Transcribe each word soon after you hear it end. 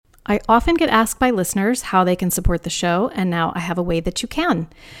I often get asked by listeners how they can support the show, and now I have a way that you can.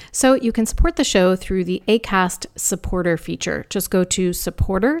 So you can support the show through the Acast supporter feature. Just go to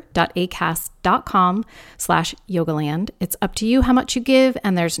supporter.acast.com/yogaland. It's up to you how much you give,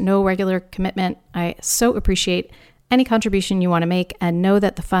 and there's no regular commitment. I so appreciate any contribution you want to make, and know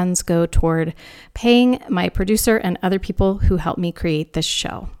that the funds go toward paying my producer and other people who help me create this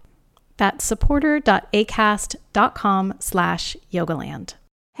show. That's supporter.acast.com/yogaland.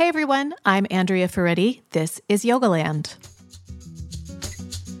 Hey everyone, I'm Andrea Ferretti. This is Yogaland.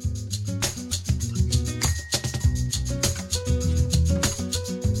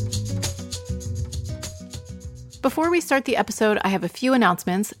 Before we start the episode, I have a few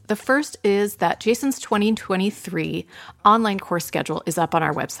announcements. The first is that Jason's 2023 online course schedule is up on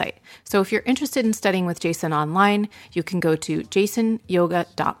our website. So if you're interested in studying with Jason online, you can go to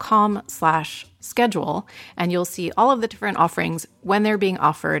jasonyoga.com/schedule, and you'll see all of the different offerings when they're being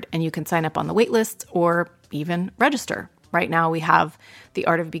offered, and you can sign up on the wait lists or even register. Right now we have The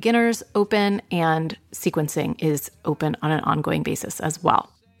Art of Beginners open, and sequencing is open on an ongoing basis as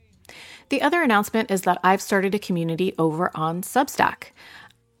well. The other announcement is that I've started a community over on Substack.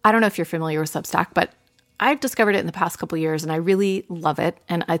 I don't know if you're familiar with Substack, but I've discovered it in the past couple of years and I really love it.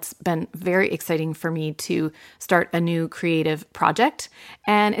 And it's been very exciting for me to start a new creative project.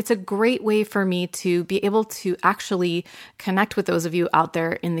 And it's a great way for me to be able to actually connect with those of you out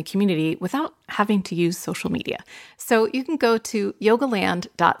there in the community without having to use social media. So you can go to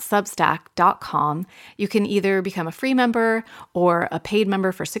yogaland.substack.com. You can either become a free member or a paid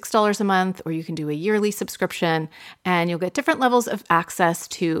member for $6 a month, or you can do a yearly subscription, and you'll get different levels of access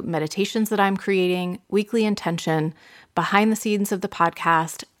to meditations that I'm creating, weekly intention, behind the scenes of the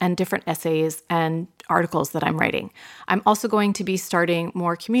podcast, and different essays and articles that I'm writing. I'm also going to be starting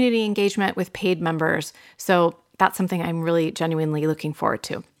more community engagement with paid members. So that's something I'm really genuinely looking forward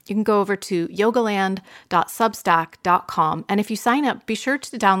to. You can go over to yogaland.substack.com. And if you sign up, be sure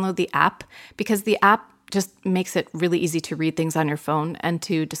to download the app, because the app just makes it really easy to read things on your phone and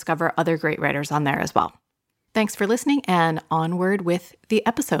to discover other great writers on there as well. Thanks for listening, and onward with the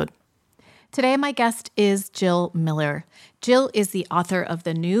episode. Today, my guest is Jill Miller. Jill is the author of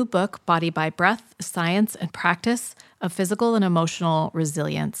the new book, Body by Breath: Science and Practice of Physical and Emotional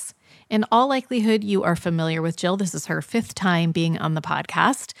Resilience. In all likelihood, you are familiar with Jill. This is her 5th time being on the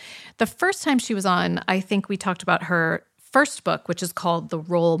podcast. The first time she was on, I think we talked about her first book, which is called The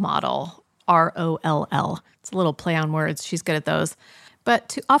Roll Model, ROLL. It's a little play on words. She's good at those. But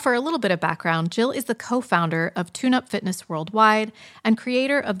to offer a little bit of background, Jill is the co-founder of TuneUp Fitness Worldwide and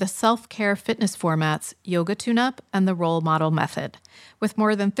creator of the self-care fitness formats Yoga TuneUp and the Roll Model Method. With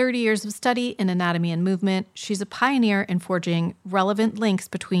more than 30 years of study in anatomy and movement, she's a pioneer in forging relevant links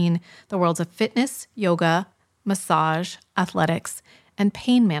between the worlds of fitness, yoga, massage, athletics, and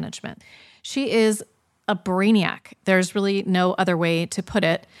pain management. She is a brainiac. There's really no other way to put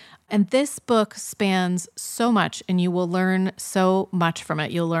it. And this book spans so much, and you will learn so much from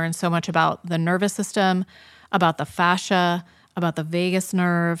it. You'll learn so much about the nervous system, about the fascia, about the vagus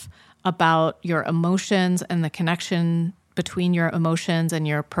nerve, about your emotions and the connection between your emotions and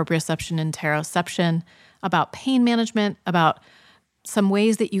your proprioception and interoception, about pain management, about some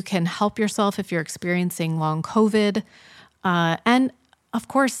ways that you can help yourself if you're experiencing long COVID, and of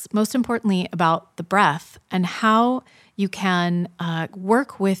course, most importantly, about the breath and how you can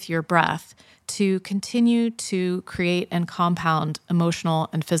work with your breath to continue to create and compound emotional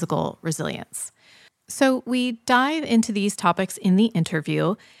and physical resilience. So we dive into these topics in the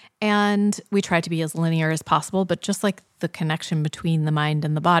interview, and we try to be as linear as possible, but just like the connection between the mind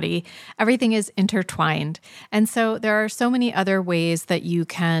and the body, everything is intertwined. And so there are so many other ways that you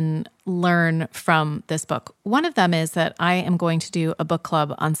can learn from this book. One of them is that I am going to do a book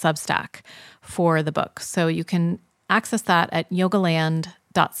club on Substack for the book. So you can access that at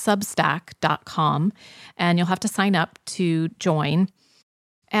yogaland.substack.com, and you'll have to sign up to join.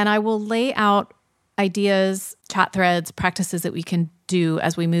 And I will lay out ideas, chat threads, practices that we can do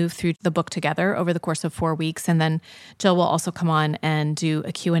as we move through the book together over the course of 4 weeks. And then Jill will also come on and do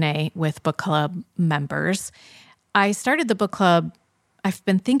a Q&A with book club members. I started the book club, I've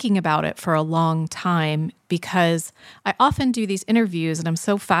been thinking about it for a long time because I often do these interviews and I'm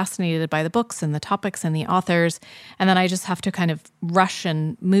so fascinated by the books and the topics and the authors. And then I just have to kind of rush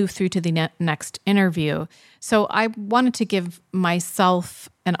and move through to the next interview. So I wanted to give myself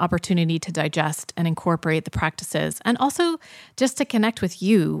an opportunity to digest and incorporate the practices and also just to connect with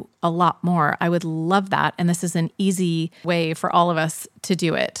you a lot more. I would love that. And this is an easy way for all of us to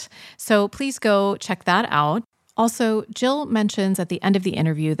do it. So please go check that out. Also, Jill mentions at the end of the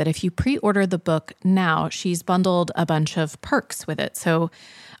interview that if you pre-order the book now, she's bundled a bunch of perks with it. So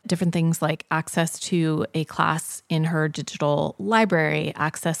different things like access to a class in her digital library,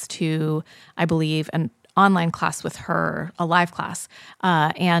 access to, I believe, an online class with her, a live class,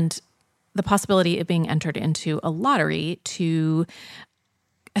 and the possibility of being entered into a lottery to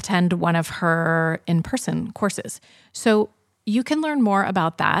attend one of her in-person courses. So you can learn more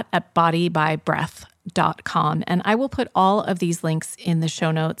about that at bodybybreath.com. And I will put all of these links in the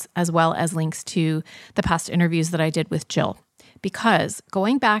show notes, as well as links to the past interviews that I did with Jill. Because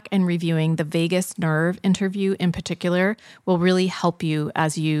going back and reviewing the vagus nerve interview in particular will really help you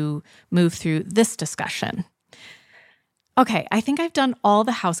as you move through this discussion. Okay, I think I've done all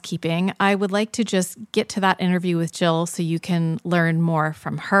the housekeeping. I would like to just get to that interview with Jill so you can learn more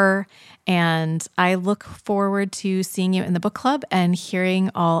from her. And I look forward to seeing you in the book club and hearing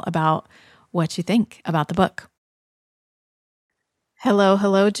all about what you think about the book.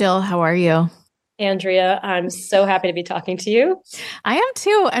 Hello, Jill. How are you? Andrea, I'm so happy to be talking to you. I am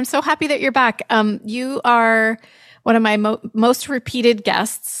too. I'm so happy that you're back. You are one of my most repeated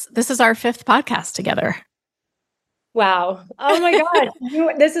guests. This is our 5th podcast together. Wow. Oh my God.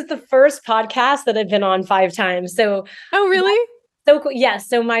 This is the first podcast that I've been on 5 times. So, oh, really? So cool. Yes.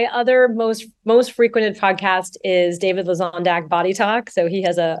 So my other most frequented podcast is David Lazondak Body Talk. So he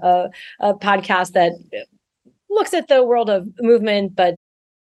has a podcast that looks at the world of movement, but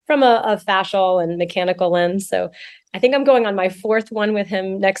from a fascial and mechanical lens. So I think I'm going on my 4th one with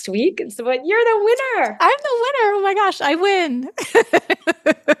him next week. So, but you're the winner. I'm the winner. Oh my gosh, I win.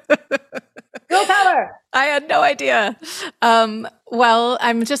 Girl power. I had no idea. Well,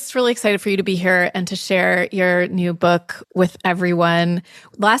 I'm just really excited for you to be here and to share your new book with everyone.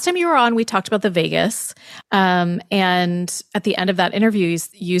 Last time you were on, we talked about the vagus. And at the end of that interview,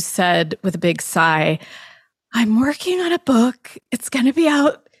 you said with a big sigh, I'm working on a book. It's going to be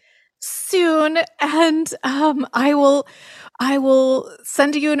out soon. And I will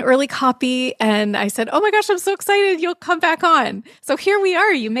send you an early copy. And I said, oh my gosh, I'm so excited. You'll come back on. So here we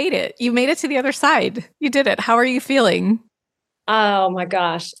are. You made it. You made it to the other side. You did it. How are you feeling? Oh my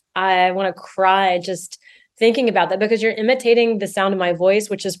gosh. I want to cry just thinking about that, because you're imitating the sound of my voice,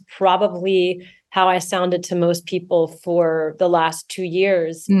 which is probably how I sounded to most people for the last 2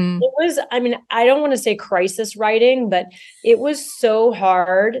 years. It was, I don't want to say crisis writing, but it was so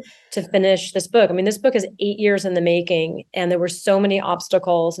hard to finish this book. This book is 8 years in the making, and there were so many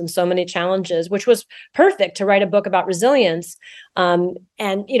obstacles and so many challenges, which was perfect to write a book about resilience. And,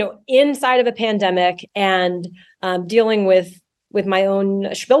 inside of a pandemic and dealing with my own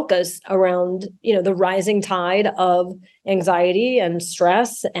shpilkas around, the rising tide of anxiety and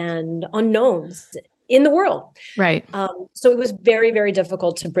stress and unknowns in the world. Right. So it was very, very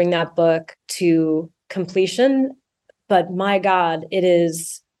difficult to bring that book to completion. But my God,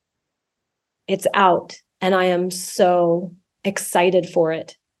 it's out. And I am so excited for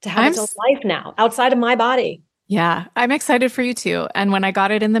it to have its own life now outside of my body. Yeah, I'm excited for you too. And when I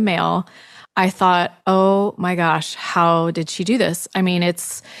got it in the mail, I thought, oh my gosh, how did she do this?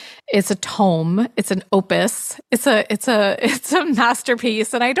 It's a tome, it's an opus, it's a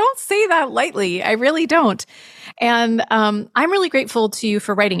masterpiece. And I don't say that lightly. I really don't. And I'm really grateful to you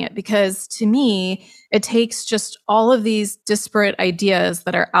for writing it, because to me, it takes just all of these disparate ideas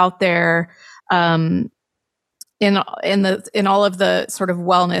that are out there, in all of the sort of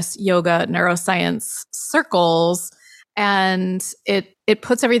wellness, yoga, neuroscience circles. And it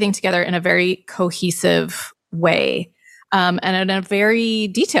puts everything together in a very cohesive way, and in a very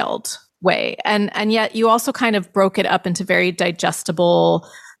detailed way. And yet you also kind of broke it up into very digestible.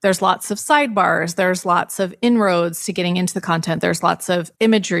 There's lots of sidebars. There's lots of inroads to getting into the content. There's lots of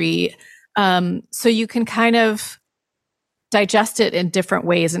imagery. So you can kind of digest it in different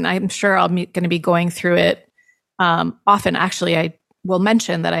ways. And I'm sure I'm going to be going through it often. Actually, I will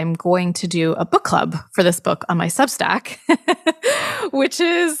mention that I'm going to do a book club for this book on my Substack, which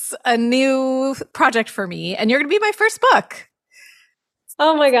is a new project for me. And you're going to be my first book.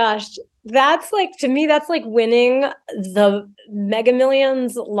 Oh my gosh. To me, that's like winning the Mega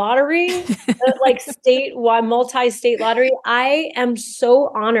Millions lottery, statewide, multi-state lottery. I am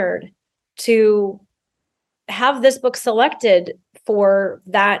so honored to have this book selected for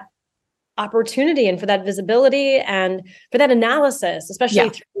that opportunity and for that visibility and for that analysis, especially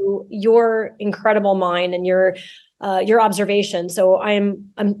through your incredible mind and your observation. So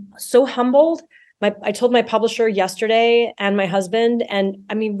I'm so humbled. I told my publisher yesterday and my husband, and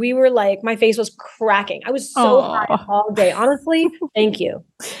we were like, my face was cracking. I was so high all day. Honestly, thank you.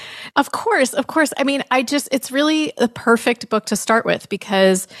 Of course. It's really the perfect book to start with,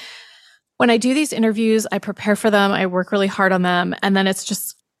 because when I do these interviews, I prepare for them, I work really hard on them, and then it's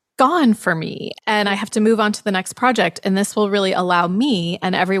just gone for me and I have to move on to the next project. And this will really allow me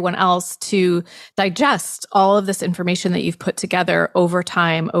and everyone else to digest all of this information that you've put together over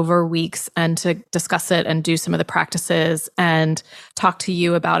time, over weeks, and to discuss it and do some of the practices and talk to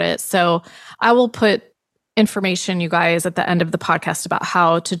you about it. So I will put information, you guys, at the end of the podcast about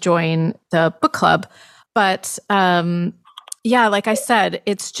how to join the book club. But yeah, like I said,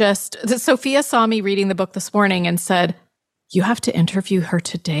 it's just Sophia saw me reading the book this morning and said, "You have to interview her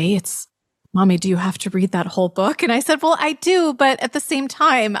today. Mommy, do you have to read that whole book?" And I said, well, I do, but at the same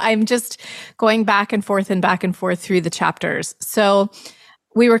time, I'm just going back and forth through the chapters. So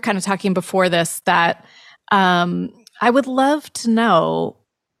we were kind of talking before this that I would love to know,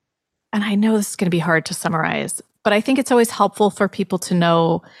 and I know this is going to be hard to summarize, but I think it's always helpful for people to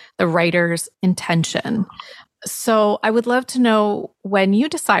know the writer's intention. So I would love to know when you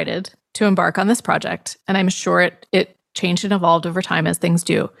decided to embark on this project, and I'm sure it changed and evolved over time as things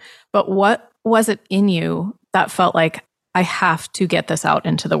do, but what was it in you that felt like, I have to get this out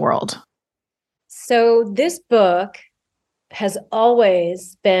into the world? So this book has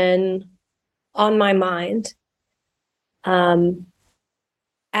always been on my mind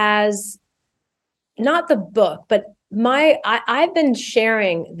as not the book, but I've been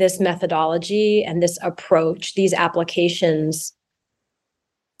sharing this methodology and this approach, these applications,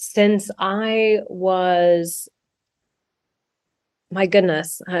 since I was, my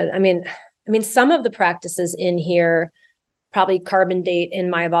goodness. I mean, some of the practices in here probably carbon date in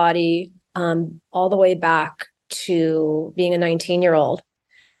my body all the way back to being a 19-year-old.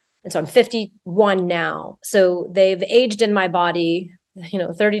 And so I'm 51 now. So they've aged in my body,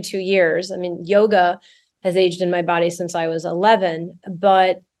 32 years. I mean, yoga has aged in my body since I was 11,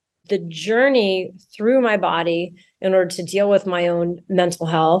 but the journey through my body in order to deal with my own mental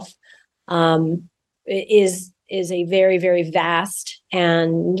health is a very, very vast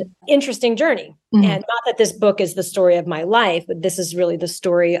and interesting journey. Mm-hmm. And not that this book is the story of my life, but this is really the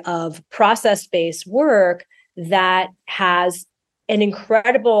story of process-based work that has an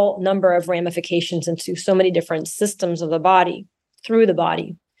incredible number of ramifications into so many different systems of the body, through the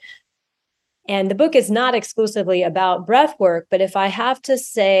body. And the book is not exclusively about breath work, but if I have to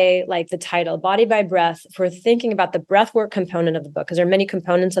say, like the title, Body by Breath, if we're thinking about the breath work component of the book, because there are many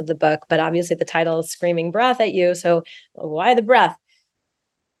components of the book, but obviously the title is screaming breath at you. So why the breath?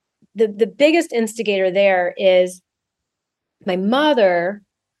 The biggest instigator there is my mother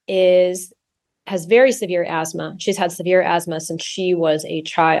has very severe asthma. She's had severe asthma since she was a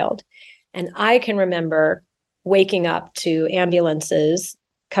child. And I can remember waking up to ambulances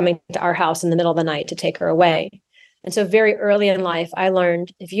coming to our house in the middle of the night to take her away. And so very early in life, I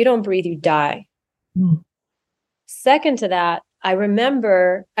learned if you don't breathe, you die. Mm. Second to that, I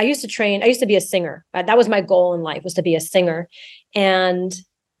remember I used to be a singer. That was my goal in life, was to be a singer. And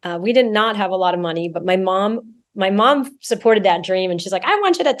we did not have a lot of money, but my mom supported that dream. And she's like, I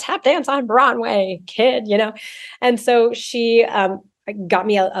want you to tap dance on Broadway, kid, And so she got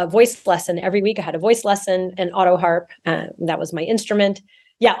me a voice lesson every week. I had a voice lesson and auto harp. That was my instrument.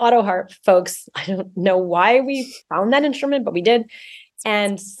 Yeah, auto harp, folks. I don't know why we found that instrument, but we did.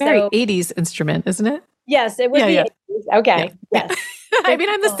 And so, very 80s instrument, isn't it? Yes, it was the 80s. Okay. Yeah. Yes. I mean,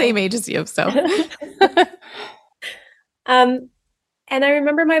 I'm the same age as you, so. And I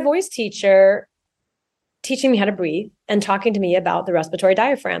remember my voice teacher teaching me how to breathe and talking to me about the respiratory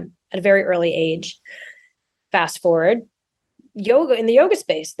diaphragm at a very early age. Fast forward, in the yoga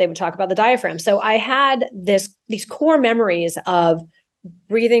space, they would talk about the diaphragm. So I had these core memories of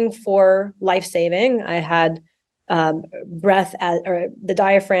breathing for life-saving. I had breath or the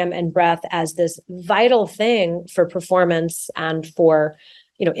diaphragm and breath as this vital thing for performance and for,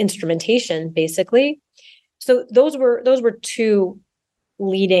 instrumentation, basically. So those were two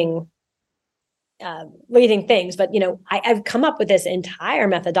leading things. But, I've come up with this entire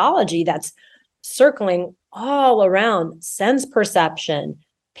methodology that's circling all around sense perception,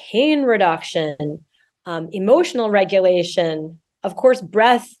 pain reduction, emotional regulation, of course,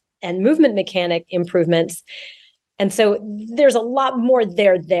 breath and movement mechanic improvements. And so there's a lot more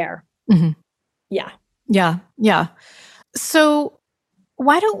there. Mm-hmm. Yeah. Yeah. Yeah. So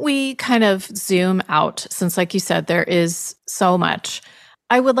why don't we kind of zoom out, since like you said, there is so much.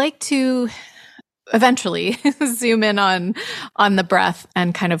 I would like to eventually zoom in on the breath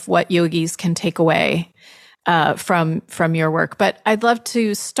and kind of what yogis can take away from your work. But I'd love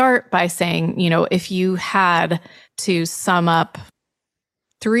to start by saying, if you had to sum up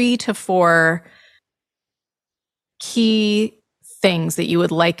 3 to 4 key things that you would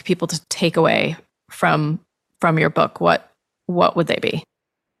like people to take away from your book, what would they be?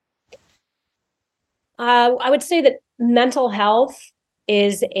 I would say that mental health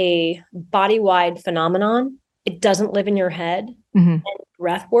is a body-wide phenomenon. It doesn't live in your head. Mm-hmm. And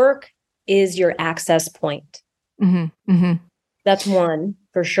breath work is your access point. Mm-hmm. Mm-hmm. That's one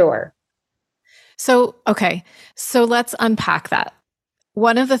for sure. So, okay. So let's unpack that.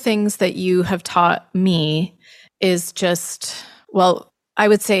 One of the things that you have taught me is just, well, I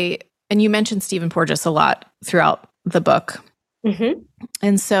would say, and you mentioned Stephen Porges a lot throughout the book. Mm-hmm.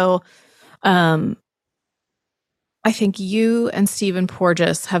 And so I think you and Stephen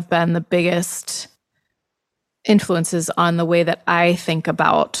Porges have been the biggest influences on the way that I think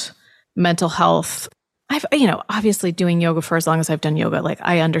about mental health. I've, obviously doing yoga for as long as I've done yoga, like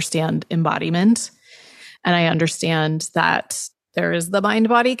I understand embodiment and I understand that there is the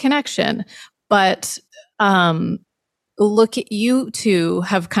mind-body connection. But look at you two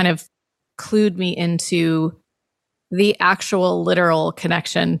have kind of clued me into the actual literal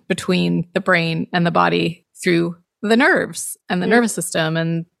connection between the brain and the body through the nerves and the nervous system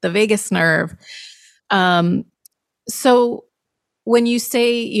and the vagus nerve. So when you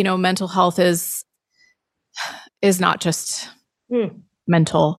say, mental health is not just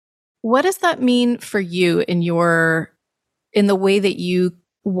mental, what does that mean for you in the way that you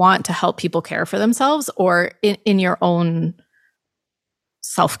want to help people care for themselves or in your own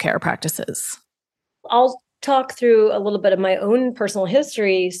self-care practices? I'll talk through a little bit of my own personal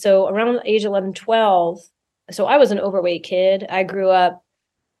history. So around age 11, 12, so I was an overweight kid. I grew up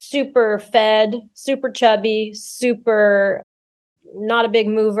super fed, super chubby, super not a big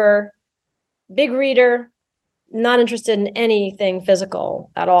mover, big reader, not interested in anything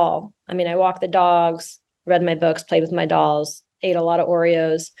physical at all. I mean, I walked the dogs, read my books, played with my dolls, ate a lot of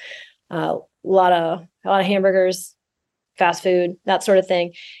Oreos, a lot of hamburgers, fast food, that sort of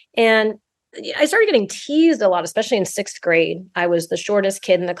thing. And I started getting teased a lot, especially in 6th grade. I was the shortest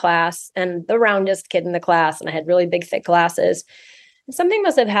kid in the class and the roundest kid in the class, and I had really big, thick glasses. And something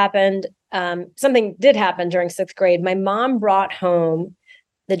must have happened. Something did happen during 6th grade. My mom brought home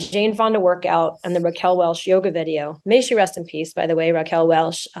the Jane Fonda workout and the Raquel Welch yoga video. May she rest in peace, by the way, Raquel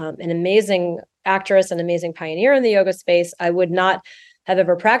Welch, an amazing actress, an amazing pioneer in the yoga space. I would not have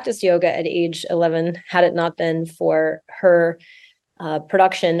ever practiced yoga at age 11 had it not been for her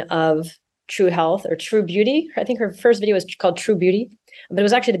production of True Health or True Beauty. I think her first video was called True Beauty, but it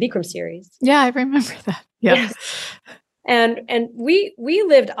was actually the Bikram series. Yeah, I remember that. Yeah. Yes. And we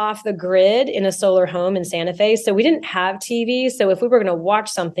lived off the grid in a solar home in Santa Fe. So we didn't have TV. So if we were going to watch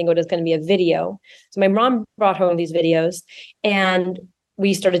something, it was going to be a video. So my mom brought home these videos and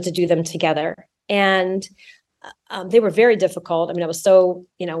we started to do them together. And they were very difficult. I mean, I was so,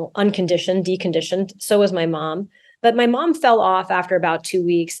 unconditioned, deconditioned. So was my mom. But my mom fell off after about 2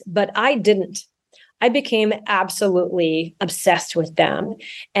 weeks, but I didn't. I became absolutely obsessed with them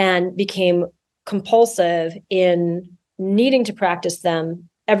and became compulsive in needing to practice them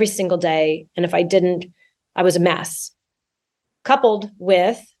every single day. And if I didn't, I was a mess. Coupled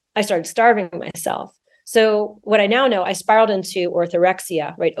with, I started starving myself. So what I now know, I spiraled into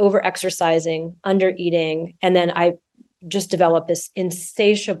orthorexia, right? Over-exercising, under-eating. And then I just developed this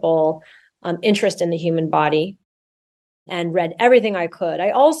insatiable interest in the human body and read everything I could.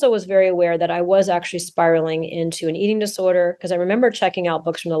 I also was very aware that I was actually spiraling into an eating disorder because I remember checking out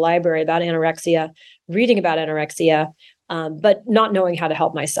books from the library about anorexia, reading about anorexia, but not knowing how to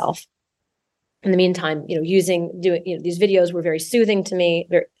help myself. In the meantime, doing these videos were very soothing to me,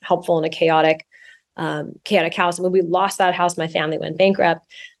 very helpful in a chaotic house. And when we lost that house, my family went bankrupt.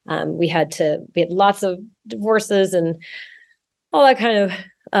 We had lots of divorces and all that kind of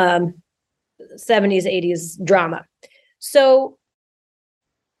 70s, 80s drama. So,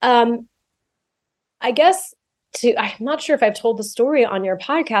 I guess I'm not sure if I've told the story on your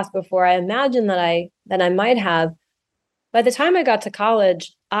podcast before. I imagine that I might have. By the time I got to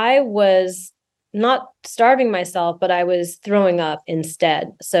college, I was not starving myself, but I was throwing up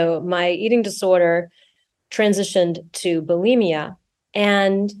instead. So my eating disorder transitioned to bulimia.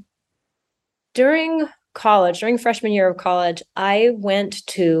 And during freshman year of college, I went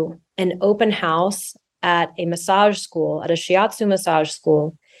to an open house at a massage school, at a shiatsu massage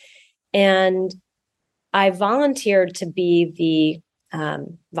school. And I volunteered to be the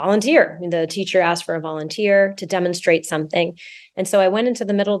volunteer. The teacher asked for a volunteer to demonstrate something. And so I went into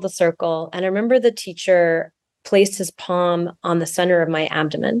the middle of the circle. And I remember the teacher placed his palm on the center of my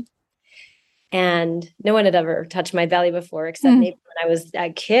abdomen. And no one had ever touched my belly before, except maybe when I was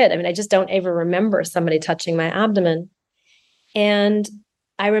a kid. I mean, I just don't ever remember somebody touching my abdomen. And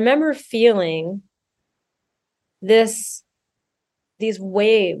I remember feeling these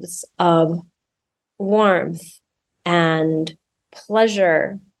waves of warmth and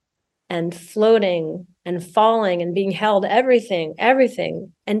pleasure and floating and falling and being held, everything,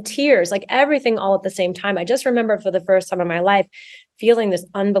 and tears, like everything all at the same time. I just remember for the first time in my life feeling this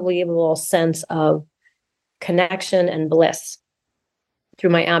unbelievable sense of connection and bliss through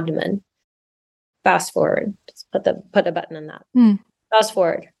my abdomen. Fast forward, just put a button on that. Fast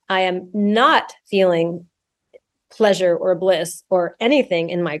forward, I am not feeling pleasure or bliss or anything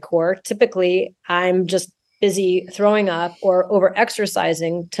in my core. Typically, I'm just busy throwing up or over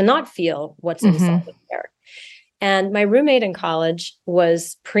exercising to not feel what's inside of there. And my roommate in college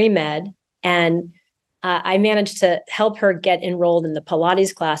was pre-med, and I managed to help her get enrolled in the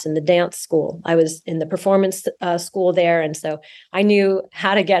Pilates class in the dance school. I was in the performance school there. And so I knew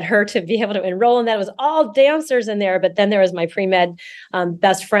how to get her to be able to enroll in that. It was all dancers in there. But then there was my pre-med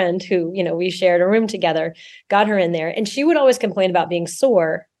best friend who, we shared a room together, got her in there. And she would always complain about being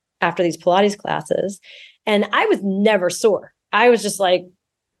sore after these Pilates classes. And I was never sore. I was just like,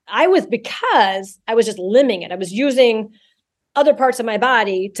 because I was just limbing it. I was using other parts of my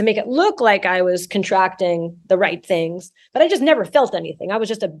body to make it look like I was contracting the right things, but I just never felt anything. I was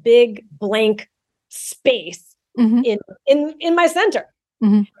just a big blank space in my center.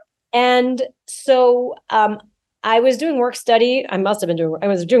 And so I was doing work study. I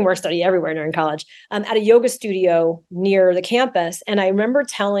was doing work study everywhere during college at a yoga studio near the campus. And I remember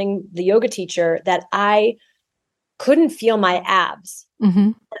telling the yoga teacher that I couldn't feel my abs.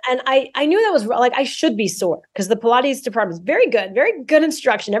 And I knew that was like, I should be sore because the Pilates department is very good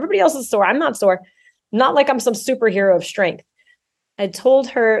instruction. Everybody else is sore. I'm not sore. Not like I'm some superhero of strength. I told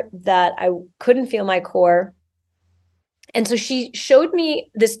her that I couldn't feel my core. And so she showed me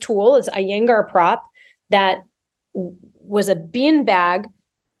this tool. It's a Iyengar prop that was a bean bag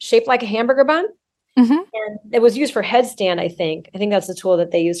shaped like a hamburger bun. And it was used for headstand, I think. I think that's the tool that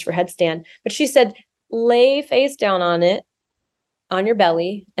they used for headstand. But she said, lay face down on it, on your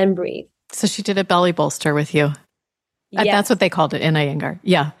belly, and breathe. So she did a belly bolster with you. Yes. That's what they called it in Iyengar.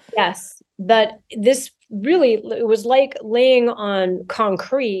 Yeah. Yes. But this really, it was like laying on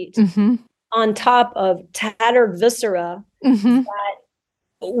concrete on top of tattered viscera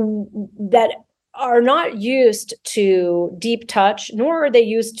that are not used to deep touch, nor are they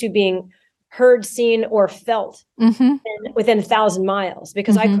used to being heard, seen, or felt within 1,000 miles,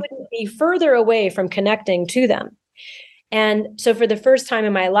 because I couldn't be further away from connecting to them. And so for the first time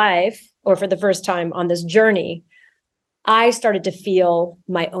in my life, or for the first time on this journey, I started to feel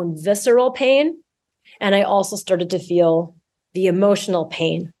my own visceral pain. And I also started to feel the emotional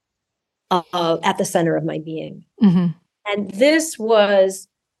pain at the center of my being. And this was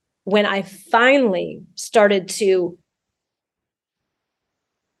when I finally started to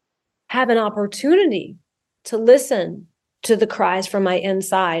have an opportunity to listen to the cries from my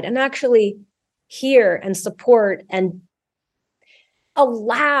inside and actually hear and support and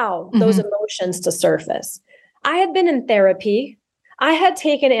allow those emotions to surface. I had been in therapy. I had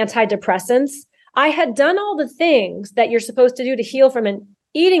taken antidepressants. I had done all the things that you're supposed to do to heal from an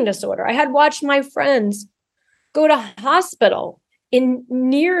eating disorder. I had watched my friends go to hospital in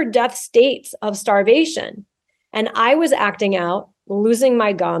near-death states of starvation. And I was acting out, losing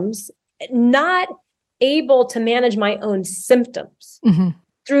my gums, not able to manage my own symptoms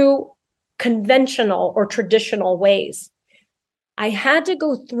through conventional or traditional ways. I had to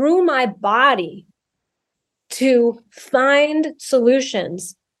go through my body to find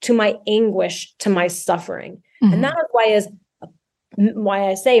solutions to my anguish, to my suffering. And that is why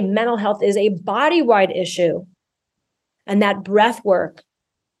I say mental health is a body-wide issue. And that breath work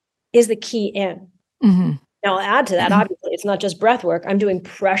is the key in. Now, I'll add to that, obviously, it's not just breath work. I'm doing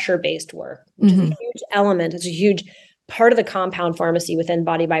pressure-based work, which is a huge element. It's a huge part of the compound pharmacy within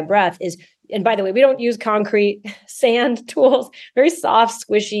Body by Breath is, and by the way, we don't use concrete sand tools, very soft,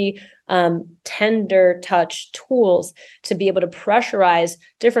 squishy, tender touch tools to be able to pressurize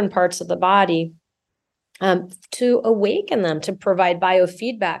different parts of the body to awaken them, to provide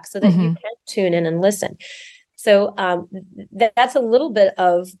biofeedback so that you can tune in and listen. So that's a little bit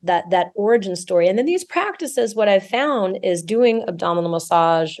of that origin story. And then these practices, what I've found is doing abdominal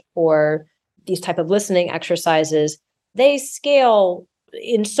massage or these type of listening exercises, they scale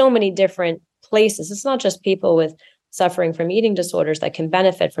in so many different places. It's not just people with suffering from eating disorders that can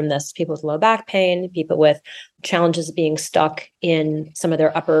benefit from this. People with low back pain, people with challenges of being stuck in some of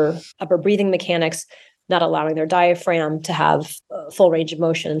their upper breathing mechanics, not allowing their diaphragm to have full range of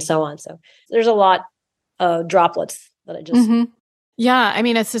motion and so on. So there's a lot droplets that I just... Yeah, I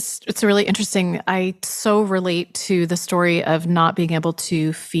mean, it's really interesting. I so relate to the story of not being able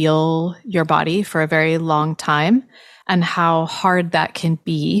to feel your body for a very long time and how hard that can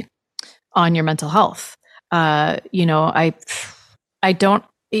be on your mental health. I don't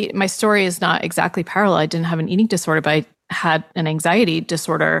my story is not exactly parallel. I didn't have an eating disorder, but I had an anxiety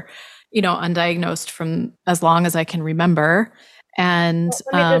disorder, undiagnosed from as long as I can remember. And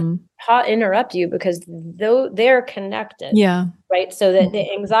let me just interrupt you, because though they're connected, yeah, right? So that the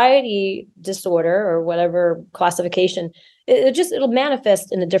anxiety disorder, or whatever classification, it'll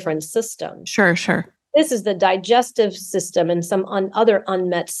manifest in a different system. Sure. This is the digestive system and some other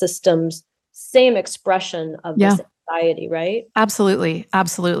unmet systems, same expression of this anxiety, right? Absolutely.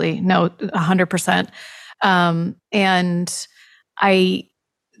 No, 100%. And I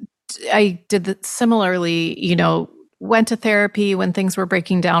did that similarly, went to therapy when things were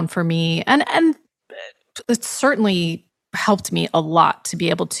breaking down for me. And it certainly helped me a lot to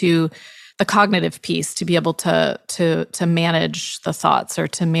be able to, the cognitive piece, to be able to manage the thoughts, or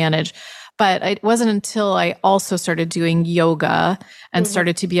to manage. But it wasn't until I also started doing yoga and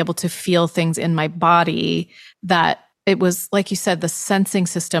started to be able to feel things in my body that it was, like you said, the sensing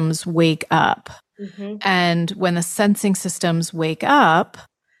systems wake up. And when the sensing systems wake up,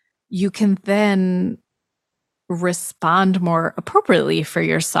 you can then respond more appropriately for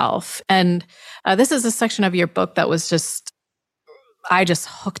yourself. And this is a section of your book that was I just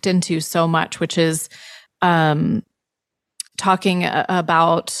hooked into so much, which is talking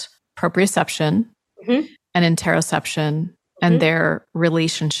about proprioception and interoception and their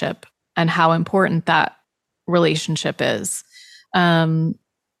relationship, and how important that relationship is.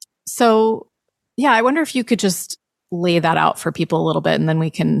 So yeah, I wonder if you could just lay that out for people a little bit, and then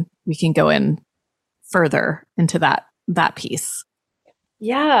we can go in further into that piece.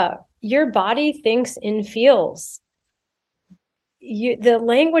 Yeah. Your body thinks and feels. The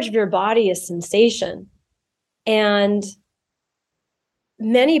language of your body is sensation. And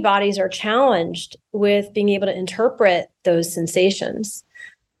many bodies are challenged with being able to interpret those sensations.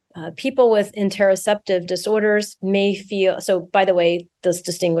 People with interoceptive disorders may feel, so by the way, let's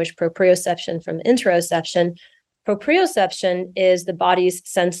distinguish proprioception from interoception. Proprioception is the body's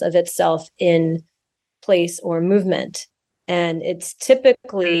sense of itself in place or movement. And it's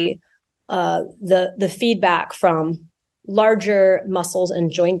typically the feedback from larger muscles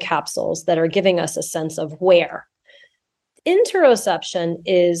and joint capsules that are giving us a sense of where. Interoception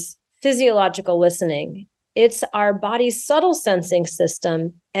is physiological listening. It's our body's subtle sensing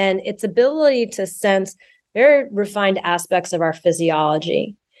system and its ability to sense very refined aspects of our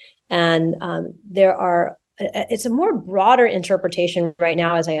physiology. And it's a more broader interpretation right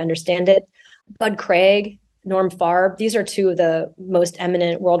now, as I understand it. Bud Craig, Norm Farb, these are two of the most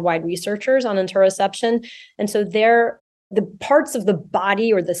eminent worldwide researchers on interoception. And so they're the parts of the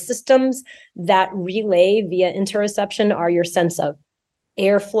body, or the systems that relay via interoception, are your sense of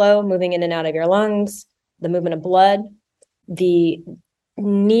airflow moving in and out of your lungs, the movement of blood, the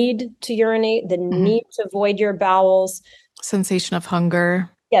need to urinate, the need to void your bowels. Sensation of hunger.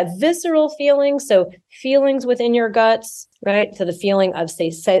 Yeah, visceral feelings. So feelings within your guts, right? So the feeling of,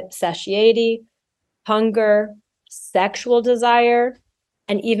 say, satiety, hunger, sexual desire,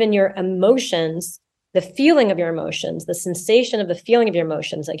 and even your emotions, the feeling of your emotions, the sensation of the feeling of your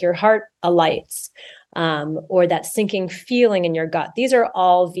emotions, like your heart alights, or that sinking feeling in your gut. These are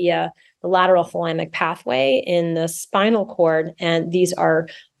all via the lateral thalamic pathway in the spinal cord, and these are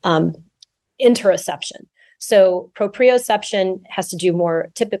interoception. So proprioception has to do more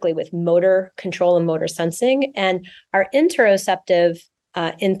typically with motor control and motor sensing, and our interoceptive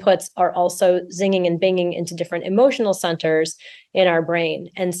inputs are also zinging and binging into different emotional centers in our brain.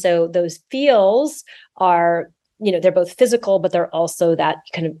 And so those feels are, they're both physical, but they're also that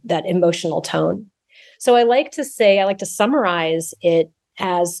kind of that emotional tone. So I like to summarize it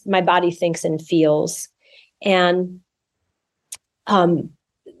as my body thinks and feels. And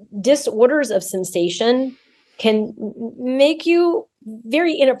disorders of sensation can make you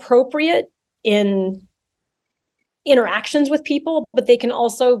very inappropriate in interactions with people, but they can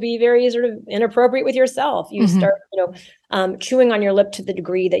also be very sort of inappropriate with yourself. You start, chewing on your lip to the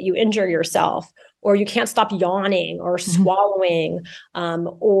degree that you injure yourself, or you can't stop yawning or swallowing,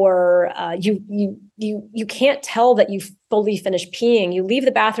 or you can't tell that you fully finished peeing. You leave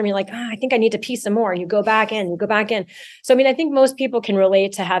the bathroom, you're like, I think I need to pee some more. And you go back in. So, I think most people can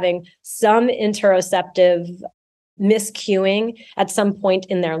relate to having some interoceptive miscuing at some point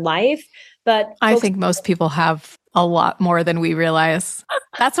in their life. But I think most people have a lot more than we realize.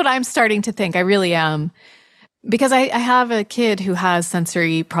 That's what I'm starting to think. I really am. Because I have a kid who has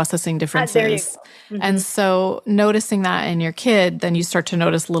sensory processing differences. And so noticing that in your kid, then you start to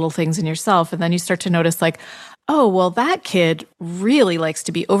notice little things in yourself. And then you start to notice like, oh, well, that kid really likes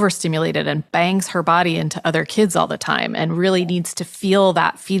to be overstimulated and bangs her body into other kids all the time and really needs to feel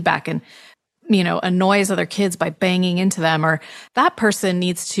that feedback. And annoys other kids by banging into them, or that person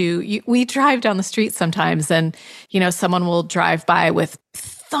needs to, we drive down the street sometimes and, someone will drive by with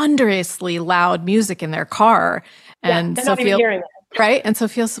thunderously loud music in their car. And they're not even hearing it. Right. And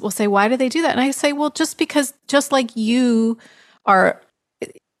Sophia will say, why do they do that? And I say, well, just because, just like you are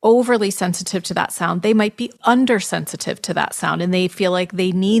overly sensitive to that sound, they might be undersensitive to that sound, and they feel like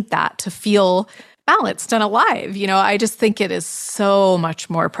they need that to feel balanced and alive. I just think it is so much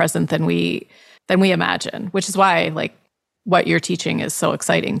more present than we imagine, which is why like what you're teaching is so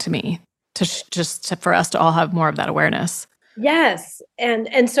exciting to me, for us to all have more of that awareness. Yes.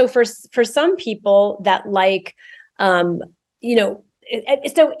 And so for some people that like,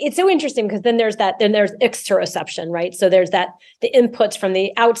 it's so interesting, because then there's exteroception, right? So there's the inputs from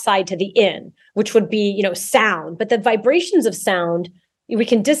the outside to the in, which would be, sound, but the vibrations of sound, we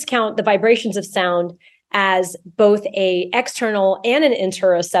can discount the vibrations of sound as both a external and an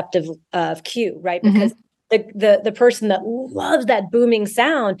interoceptive cue, right? Because the person that loves that booming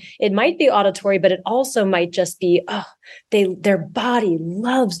sound, it might be auditory, but it also might just be, their body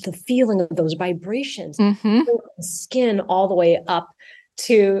loves the feeling of those vibrations, skin all the way up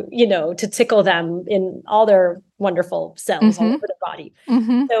to, to tickle them in all their wonderful cells all over the body.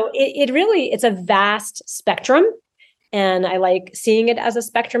 So it's a vast spectrum. And I like seeing it as a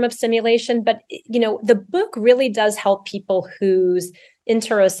spectrum of stimulation. But, the book really does help people whose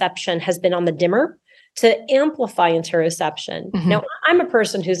interoception has been on the dimmer to amplify interoception. Now, I'm a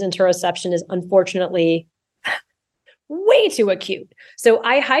person whose interoception is unfortunately way too acute. So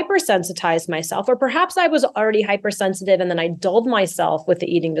I hypersensitized myself, or perhaps I was already hypersensitive and then I dulled myself with the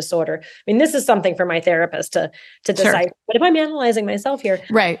eating disorder. I mean, this is something for my therapist to decide. Sure. But if I'm analyzing myself here,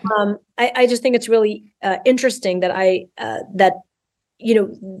 right? I just think it's really interesting that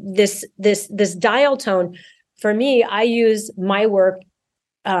this dial tone, for me, I use my work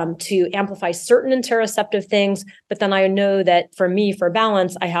to amplify certain interoceptive things, but then I know that for me, for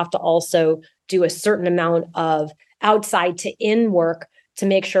balance, I have to also do a certain amount of outside to in work to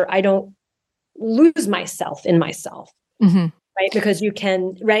make sure I don't lose myself in myself, right? Because you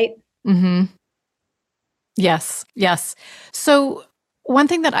can, right? Yes. So one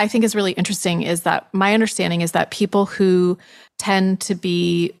thing that I think is really interesting is that my understanding is that people who tend to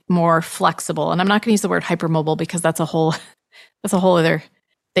be more flexible, and I'm not going to use the word hypermobile because that's a whole other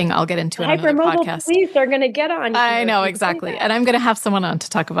thing I'll get into in another podcast. Police are going to get on. I know, exactly. And I'm going to have someone on to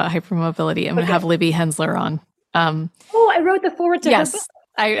talk about hypermobility. I'm going to have Libby Hensler on. I wrote the forward to her book.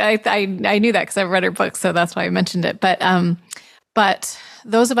 I knew that because I've read her book, so that's why I mentioned it. But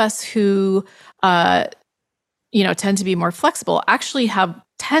those of us who tend to be more flexible actually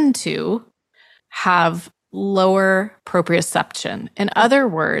tend to have lower proprioception. In other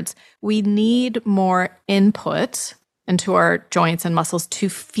words, we need more input into our joints and muscles to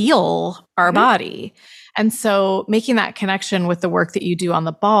feel our body. And so making that connection with the work that you do on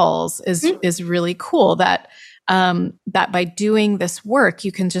the balls is really cool, that by doing this work,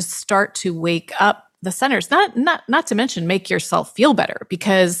 you can just start to wake up the centers, not to mention make yourself feel better,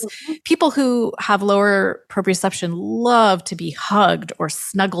 because people who have lower proprioception love to be hugged or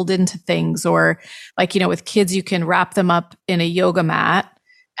snuggled into things, or like, with kids, you can wrap them up in a yoga mat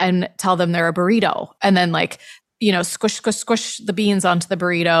and tell them they're a burrito, and then like, squish the beans onto the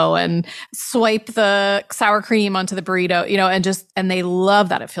burrito and swipe the sour cream onto the burrito, and they love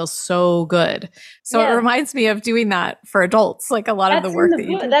that. It feels so good. So It reminds me of doing that for adults, like a lot of the work that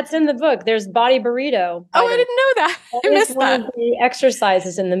you do. That's in the book. There's body burrito. Oh, I didn't know that. I missed that. One of the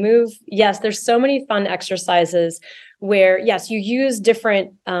exercises in the move. Yes, there's so many fun exercises where, yes, you use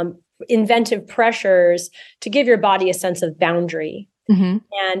different inventive pressures to give your body a sense of boundary. And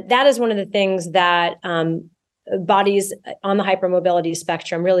that is one of the things that bodies on the hypermobility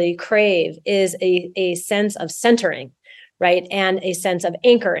spectrum really crave, is a sense of centering, right? And a sense of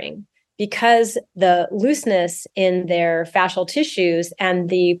anchoring, because the looseness in their fascial tissues and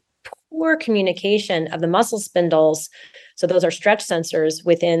the poor communication of the muscle spindles, so those are stretch sensors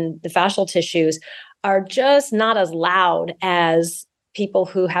within the fascial tissues, are just not as loud as people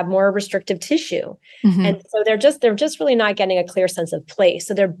who have more restrictive tissue. And so they're just really not getting a clear sense of place.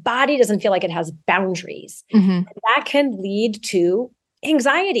 So their body doesn't feel like it has boundaries. And that can lead to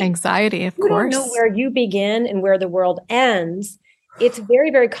anxiety. Anxiety, of course. You don't course. know where you begin and where the world ends. It's very,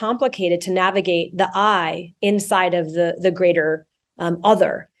 very complicated to navigate the I inside of the greater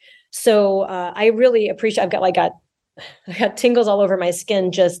other. So I really appreciate, I got tingles all over my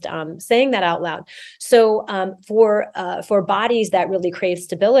skin just saying that out loud. So for bodies that really crave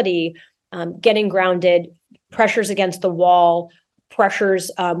stability, getting grounded, pressures against the wall, pressures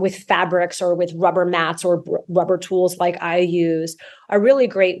with fabrics or with rubber mats or rubber tools like I use, are really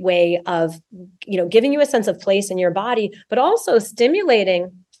great way of, giving you a sense of place in your body, but also stimulating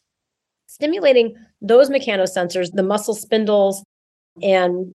those mechanosensors, the muscle spindles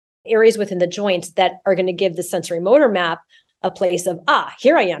and areas within the joints that are going to give the sensory motor map a place of,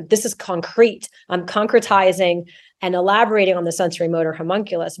 here I am. This is concrete. I'm concretizing and elaborating on the sensory motor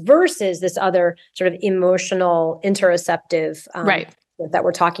homunculus versus this other sort of emotional interoceptive right. that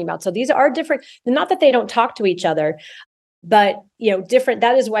we're talking about. So these are different, not that they don't talk to each other, but different.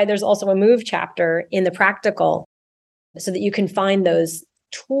 That is why there's also a move chapter in the practical, so that you can find those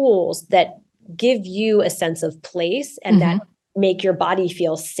tools that give you a sense of place and that make your body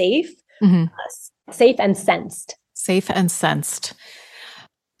feel safe, safe and sensed. Safe and sensed.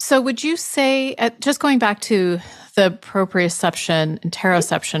 So would you say, just going back to the proprioception and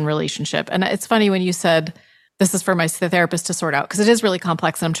interoception relationship, and it's funny when you said, this is for my therapist to sort out, because it is really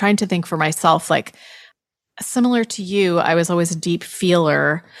complex. And I'm trying to think for myself, like similar to you, I was always a deep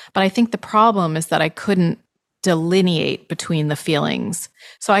feeler, but I think the problem is that I couldn't delineate between the feelings.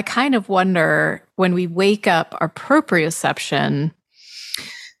 So I kind of wonder, when we wake up our proprioception,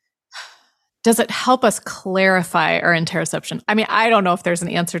 does it help us clarify our interoception? I mean, I don't know if there's an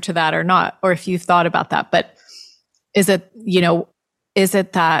answer to that or not, or if you've thought about that, but is it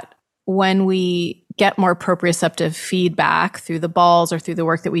that when we get more proprioceptive feedback through the balls or through the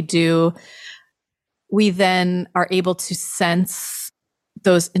work that we do, we then are able to sense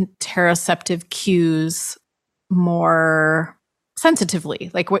those interoceptive cues more sensitively,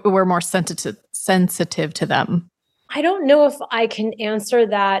 like we're more sensitive to them? I don't know if I can answer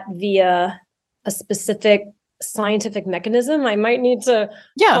that via a specific scientific mechanism. I might need to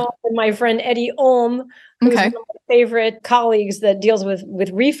call my friend Eddie Olm, who's one of my favorite colleagues that deals with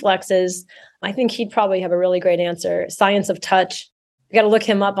reflexes. I think he'd probably have a really great answer. Science of touch. You got to look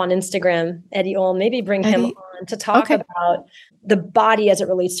him up on Instagram, Eddie Olm. Maybe bring him on to talk about the body as it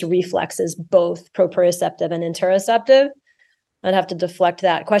relates to reflexes, both proprioceptive and interoceptive. I'd have to deflect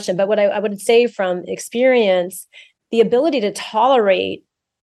that question. But what I would say from experience, the ability to tolerate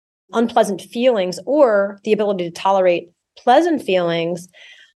unpleasant feelings or the ability to tolerate pleasant feelings,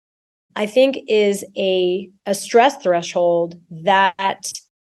 I think is a stress threshold that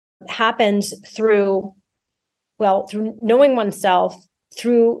happens through knowing oneself,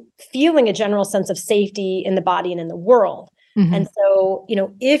 through feeling a general sense of safety in the body and in the world. And so,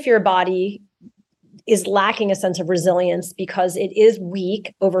 if your body is lacking a sense of resilience because it is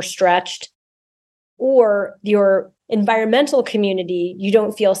weak, overstretched, or your environmental community, you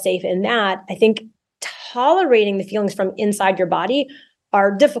don't feel safe in that, I think tolerating the feelings from inside your body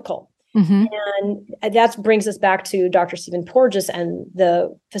are difficult. And that brings us back to Dr. Stephen Porges and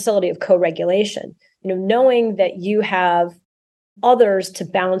the facility of co-regulation. Knowing that you have others to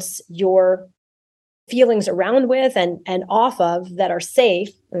bounce your feelings around with and off of that are safe.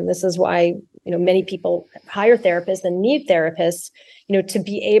 And this is why, many people hire therapists and need therapists, to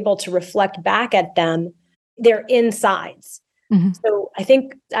be able to reflect back at them their insides. So I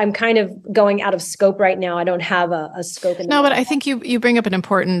think I'm kind of going out of scope right now. I don't have a scope. But I think you bring up an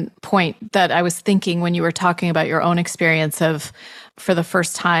important point that I was thinking when you were talking about your own experience of, for the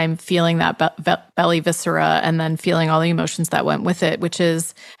first time, feeling that belly viscera and then feeling all the emotions that went with it, which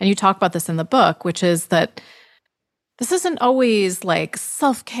is, and you talk about this in the book, which is that this isn't always like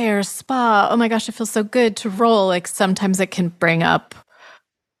self-care, spa, oh my gosh, it feels so good to roll. Like sometimes it can bring up,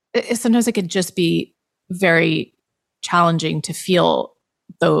 sometimes it could just be very challenging to feel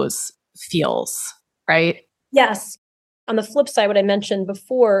those feels, right? Yes. On the flip side, what I mentioned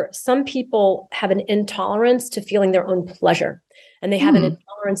before, some people have an intolerance to feeling their own pleasure, and they have an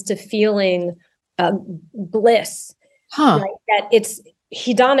intolerance to feeling bliss. Right? That it's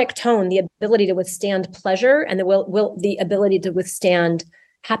hedonic tone, the ability to withstand pleasure, and the ability to withstand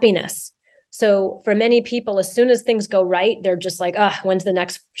happiness. So for many people, as soon as things go right, they're just like, when's the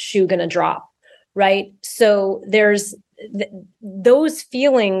next shoe going to drop? Right. So there's those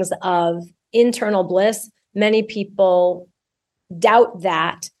feelings of internal bliss. Many people doubt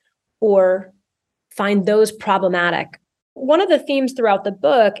that or find those problematic. One of the themes throughout the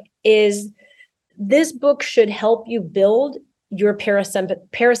book is this book should help you build your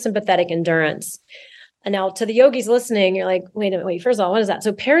parasympathetic endurance. And now to the yogis listening, you're like, wait, first of all, what is that?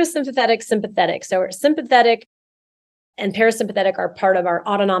 So parasympathetic, sympathetic. So sympathetic and parasympathetic are part of our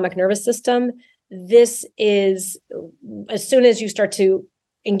autonomic nervous system. This is, as soon as you start to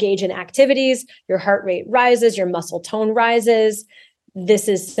engage in activities, your heart rate rises, your muscle tone rises. This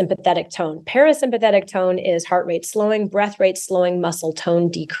is sympathetic tone. Parasympathetic tone is heart rate slowing, breath rate slowing, muscle tone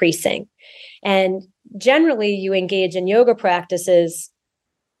decreasing. And generally you engage in yoga practices,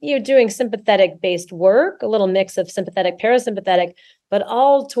 you're doing sympathetic based work, a little mix of sympathetic, parasympathetic, but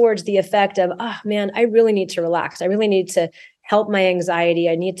all towards the effect of, oh man, I really need to relax. I really need to help my anxiety.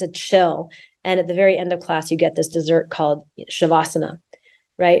 I need to chill. And at the very end of class, you get this dessert called Shavasana,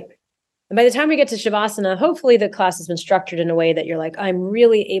 right? And by the time we get to Shavasana, hopefully the class has been structured in a way that you're like, I'm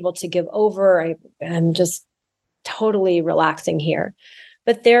really able to give over. I'm just totally relaxing here.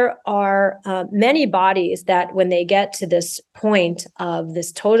 But there are many bodies that when they get to this point of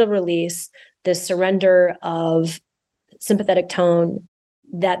this total release, this surrender of sympathetic tone,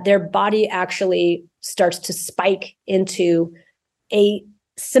 that their body actually starts to spike into a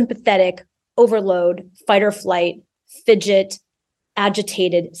sympathetic overload, fight or flight, fidget,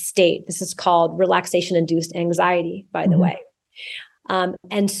 agitated state. This is called relaxation-induced anxiety, by the way.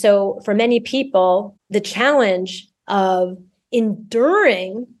 And so for many people, the challenge of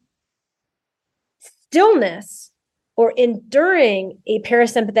enduring stillness or enduring a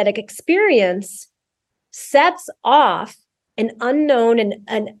parasympathetic experience sets off an unknown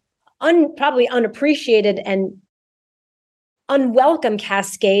and probably unappreciated and unwelcome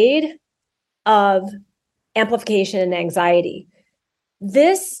cascade of amplification and anxiety.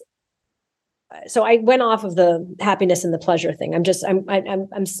 So I went off of the happiness and the pleasure thing.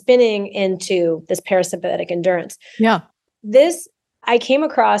 I'm spinning into this parasympathetic endurance. Yeah. I came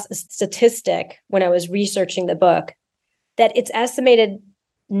across a statistic when I was researching the book that it's estimated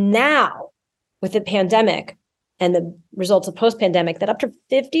now with the pandemic and the results of post-pandemic that up to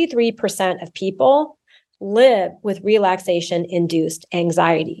 53% of people live with relaxation-induced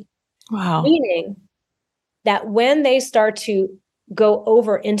anxiety. Wow. Meaning that when they start to go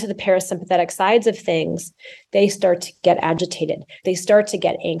over into the parasympathetic sides of things, they start to get agitated. They start to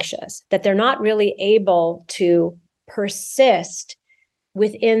get anxious, that they're not really able to persist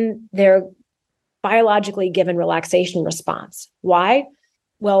within their biologically given relaxation response. Why?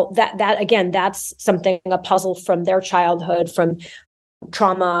 Well, that again, that's something, a puzzle from their childhood, from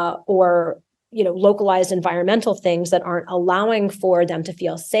trauma or, localized environmental things that aren't allowing for them to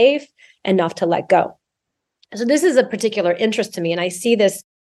feel safe enough to let go. So this is a particular interest to me. And I see this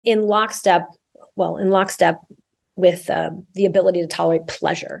in lockstep with the ability to tolerate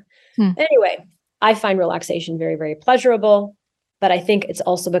pleasure. Anyway, I find relaxation very, very pleasurable, but I think it's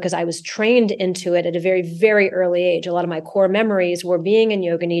also because I was trained into it at a very, very early age. A lot of my core memories were being in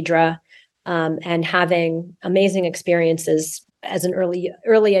Yoga Nidra and having amazing experiences as an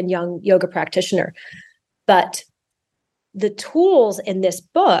early and young yoga practitioner. But the tools in this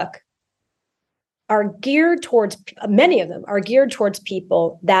book are geared towards, many of them are geared towards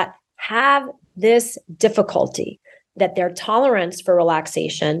people that have this difficulty, that their tolerance for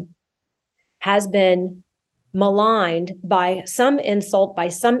relaxation has been maligned by some insult, by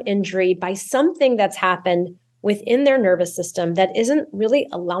some injury, by something that's happened within their nervous system that isn't really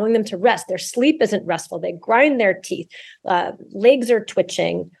allowing them to rest. Their sleep isn't restful. They grind their teeth, legs are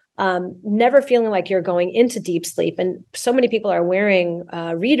twitching, never feeling like you're going into deep sleep. And so many people are wearing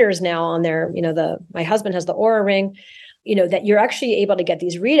readers now on their, my husband has the Oura Ring, that you're actually able to get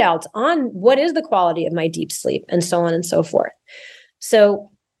these readouts on what is the quality of my deep sleep and so on and so forth.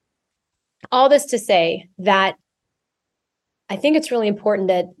 So all this to say that I think it's really important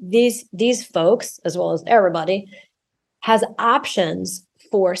that these folks, as well as everybody, has options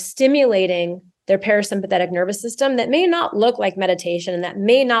for stimulating their parasympathetic nervous system that may not look like meditation and that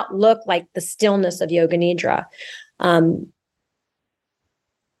may not look like the stillness of Yoga Nidra. I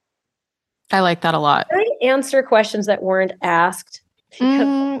like that a lot. Can I answer questions that weren't asked?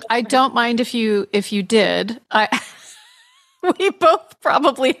 I don't mind if you did. We both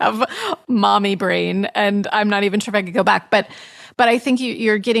probably have mommy brain, and I'm not even sure if I could go back. But I think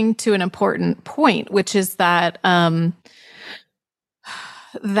you're getting to an important point, which is that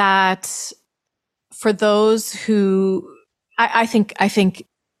that for those who I think,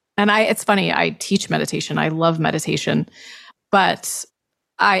 and it's funny. I teach meditation. I love meditation, but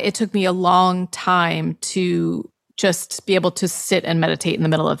it took me a long time to just be able to sit and meditate in the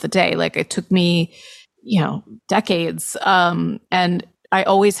middle of the day. Like it took me decades. And I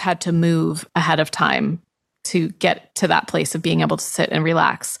always had to move ahead of time to get to that place of being able to sit and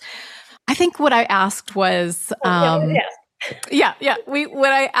relax. I think what I asked was, what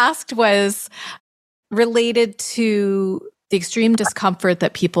I asked was related to the extreme discomfort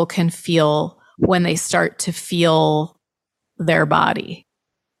that people can feel when they start to feel their body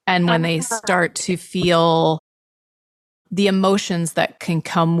and when they start to feel the emotions that can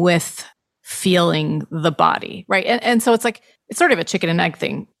come with feeling the body, right? And so it's sort of a chicken and egg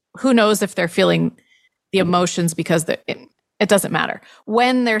thing. Who knows if they're feeling the emotions because it doesn't matter.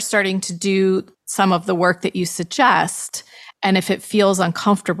 When they're starting to do some of the work that you suggest, and if it feels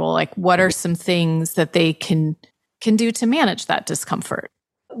uncomfortable, like what are some things that they can do to manage that discomfort?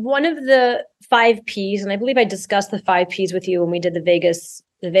 One of the 5 Ps, and I believe I discussed the 5 Ps with you when we did the Vegas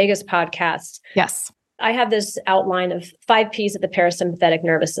podcast. Yes. I have this outline of 5 Ps of the parasympathetic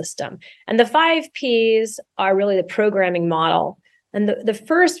nervous system. And the 5 Ps are really the programming model. And the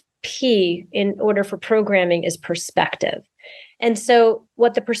first P in order for programming is perspective. And so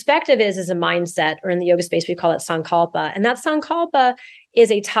what the perspective is a mindset, or in the yoga space, we call it Sankalpa. And that Sankalpa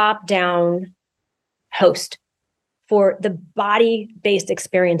is a top-down host for the body-based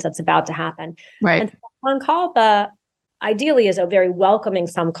experience that's about to happen. Right. And Sankalpa ideally is a very welcoming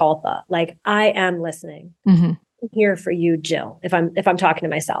Sankalpa, like I am listening. Mm-hmm. I'm here for you, Jill, if I'm talking to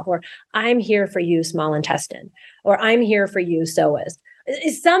myself, or I'm here for you, small intestine, or I'm here for you, psoas.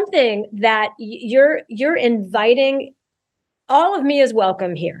 It's something that you're inviting. All of me is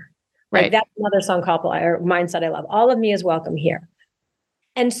welcome here. Like Right. that's another Sankalpa or mindset I love. All of me is welcome here.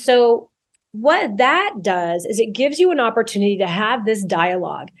 And so what that does is it gives you an opportunity to have this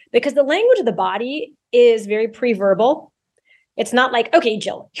dialogue, because the language of the body is very pre-verbal. It's not like, okay,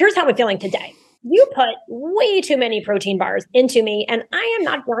 Jill, here's how I'm feeling today. You put way too many protein bars into me and I am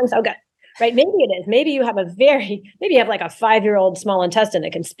not feeling so good, right? Maybe it is. Maybe you have maybe you have like a 5-year-old small intestine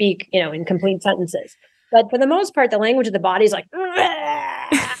that can speak, in complete sentences. But for the most part, the language of the body is like, or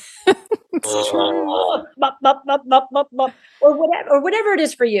whatever it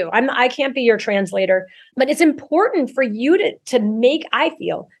is for you. I can't be your translator, but it's important for you to make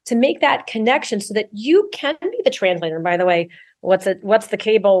that connection so that you can be the translator. And by the way, what's the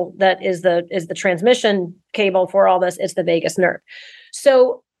cable that is the transmission cable for all this? It's the vagus nerve.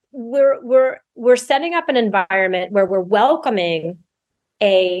 So we're setting up an environment where we're welcoming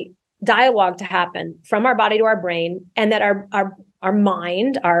a dialogue to happen from our body to our brain, and that our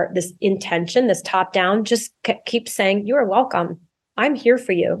mind, this intention, this top down, just keeps saying, you are welcome. I'm here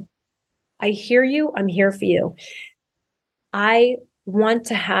for you. I hear you. I'm here for you. I want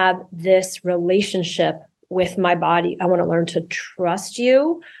to have this relationship with my body. I want to learn to trust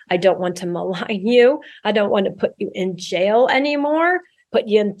you. I don't want to malign you. I don't want to put you in jail anymore. Put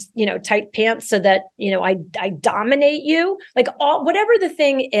you in, tight pants so that, I dominate you, like whatever the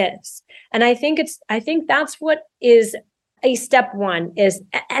thing is. And I think that's what is a step one is,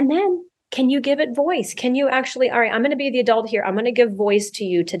 and then can you give it voice? Can you actually, all right, I'm going to be the adult here. I'm going to give voice to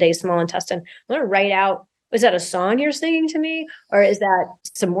you today, small intestine. I'm going to write out, is that a song you're singing to me? Or is that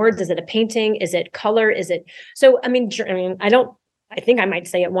some words? Is it a painting? Is it color? Is it, so, I think I might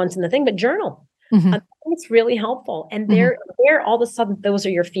say it once in the thing, but journal. Mm-hmm. It's really helpful. And there all of a sudden, those are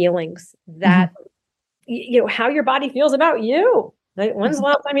your feelings that, how your body feels about you. Like, when's the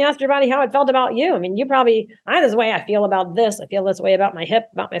last time you asked your body how it felt about you? I mean, you probably, this way I feel about this. I feel this way about my hip,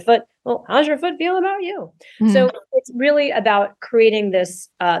 about my foot. Well, how's your foot feel about you? Mm-hmm. So it's really about creating this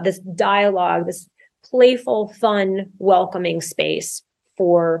dialogue, this playful, fun, welcoming space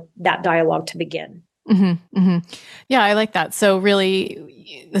for that dialogue to begin. Mm-hmm, mm-hmm. Yeah, I like that. So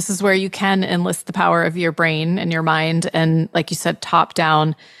really, this is where you can enlist the power of your brain and your mind. And like you said, top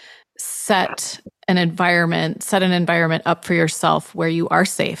down, set an environment up for yourself where you are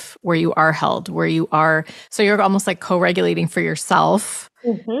safe, where you are held, so you're almost like co-regulating for yourself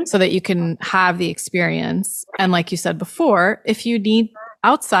so that you can have the experience. And like you said before, if you need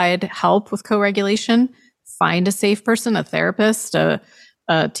outside help with co-regulation, find a safe person, a therapist, a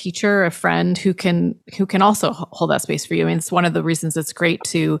teacher, a friend who can also hold that space for you. I mean, it's one of the reasons it's great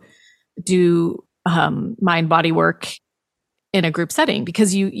to do mind body work in a group setting,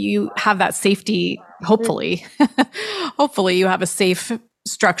 because you have that safety. Hopefully you have a safe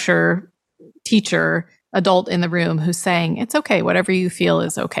structure, teacher, adult in the room who's saying, it's okay. Whatever you feel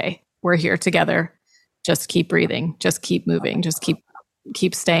is okay. We're here together. Just keep breathing. Just keep moving. Just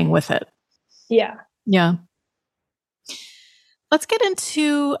keep staying with it. Yeah. Yeah. Let's get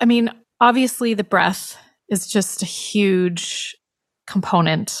into, obviously the breath is just a huge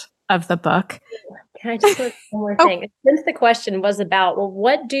component of the book. Can I just put one more thing? Since the question was about, well,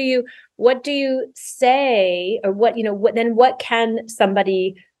 what do you say, or what can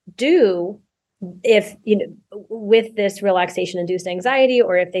somebody do if, with this relaxation induced anxiety,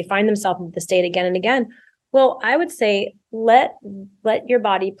 or if they find themselves in the state again and again? Well, I would say, let your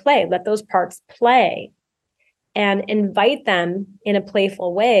body play, let those parts play, and invite them in a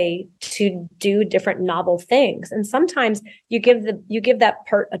playful way to do different novel things. And sometimes you give that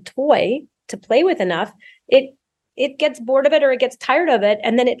part a toy to play with enough, it gets bored of it, or it gets tired of it.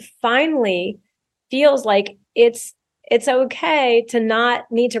 And then it finally feels like it's okay to not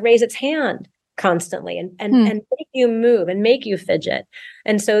need to raise its hand, constantly and make you move and make you fidget.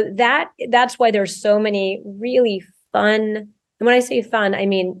 And so that's why there's so many really fun, and when I say fun, I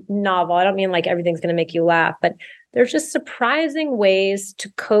mean novel. I don't mean like everything's going to make you laugh, but there's just surprising ways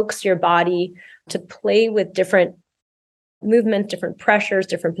to coax your body to play with different movements, different pressures,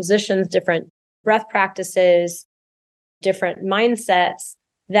 different positions, different breath practices, different mindsets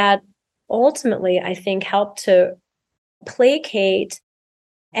that ultimately I think help to placate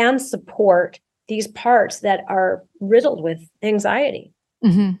and support these parts that are riddled with anxiety.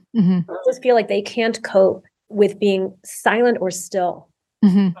 I just feel like they can't cope with being silent or still.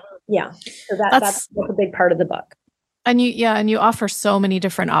 Yeah. So that's a big part of the book. And you offer so many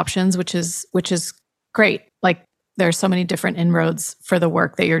different options, which is great. Like there's so many different inroads for the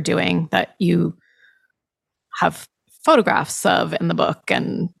work that you're doing that you have photographs of in the book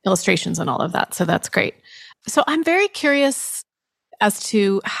and illustrations and all of that. So that's great. So I'm very curious as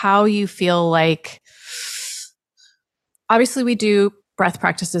to how you feel like, obviously we do breath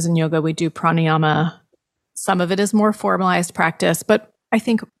practices in yoga, we do pranayama. Some of it is more formalized practice, but I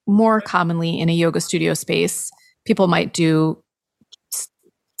think more commonly in a yoga studio space, people might do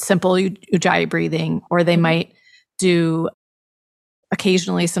simple ujjayi breathing, or they might do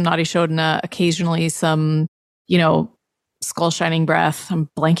occasionally some nadi shodhana, occasionally some, skull shining breath. I'm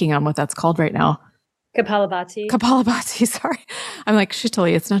blanking on what that's called right now. Kapalabhati, sorry. I'm like,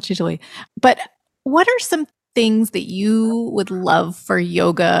 Shitali, it's not Shitali. But what are some things that you would love for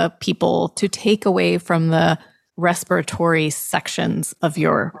yoga people to take away from the respiratory sections of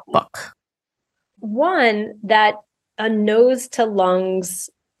your book? One, that a nose to lungs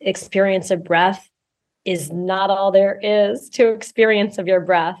experience of breath is not all there is to experience of your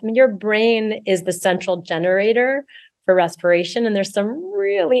breath. I mean, your brain is the central generator for respiration. And there's some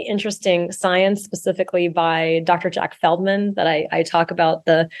really interesting science, specifically by Dr. Jack Feldman, that I talk about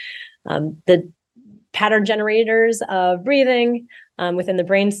the pattern generators of breathing within the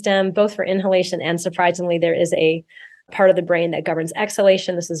brainstem, both for inhalation and, surprisingly, there is a part of the brain that governs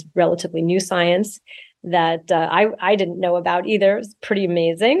exhalation. This is relatively new science that I didn't know about either. It's pretty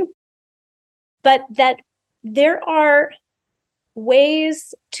amazing. But that there are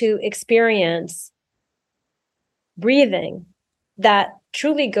ways to experience breathing that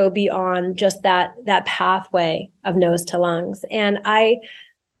truly go beyond just that pathway of nose to lungs. And I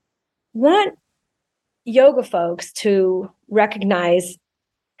want yoga folks to recognize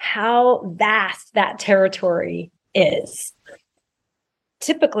how vast that territory is.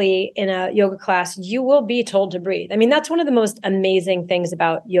 Typically in a yoga class, you will be told to breathe. I mean, that's one of the most amazing things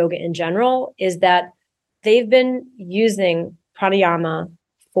about yoga in general, is that they've been using pranayama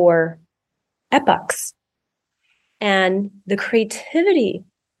for epochs. And the creativity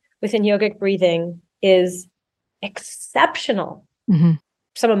within yogic breathing is exceptional.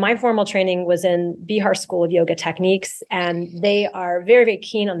 Some of my formal training was in Bihar School of Yoga Techniques, and they are very, very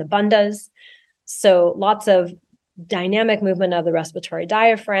keen on the bandhas. So lots of dynamic movement of the respiratory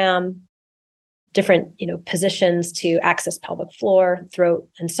diaphragm, different, positions to access pelvic floor, throat,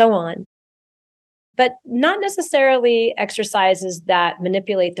 and so on. But not necessarily exercises that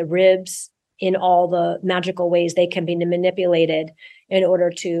manipulate the ribs in all the magical ways they can be manipulated in order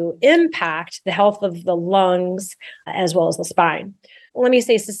to impact the health of the lungs as well as the spine. Let me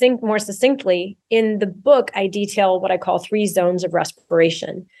say more succinctly, in the book, I detail what I call 3 zones of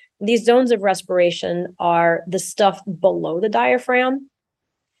respiration. These zones of respiration are the stuff below the diaphragm.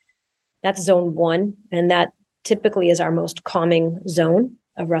 That's zone 1, and that typically is our most calming zone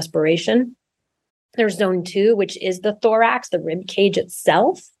of respiration. There's zone 2, which is the thorax, the rib cage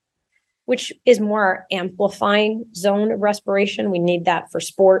itself, which is more our amplifying zone of respiration. We need that for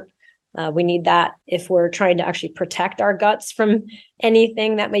sport. We need that if we're trying to actually protect our guts from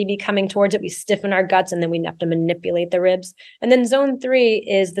anything that may be coming towards it. We stiffen our guts, and then we have to manipulate the ribs. And then zone 3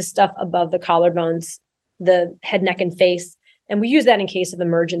 is the stuff above the collarbones, the head, neck, and face. And we use that in case of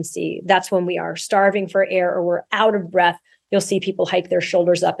emergency. That's when we are starving for air or we're out of breath. You'll see people hike their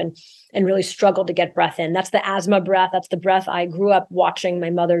shoulders up and really struggle to get breath in. That's the asthma breath. That's the breath I grew up watching my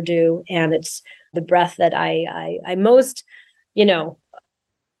mother do. And it's the breath that I most,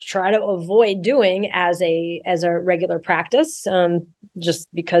 try to avoid doing as a regular practice, just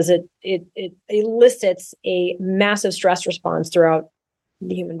because it elicits a massive stress response throughout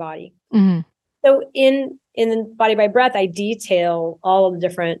the human body. So in Body by Breath, I detail all of the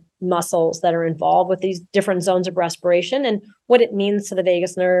different muscles that are involved with these different zones of respiration and what it means to the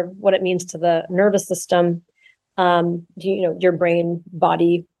vagus nerve, what it means to the nervous system, your brain,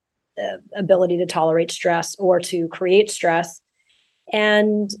 body, ability to tolerate stress or to create stress.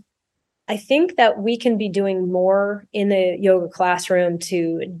 And I think that we can be doing more in the yoga classroom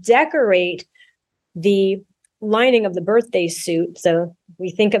to decorate the lining of the birthday suit. So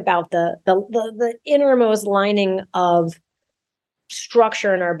we think about the innermost lining of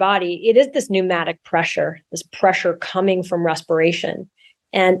structure in our body. It is this pneumatic pressure, this pressure coming from respiration.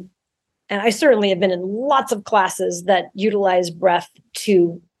 And I certainly have been in lots of classes that utilize breath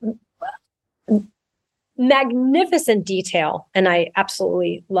to magnificent detail. And I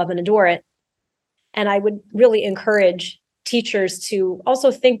absolutely love and adore it. And I would really encourage teachers to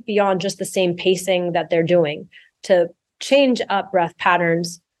also think beyond just the same pacing that they're doing, to change up breath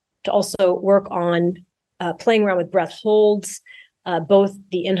patterns, to also work on playing around with breath holds, both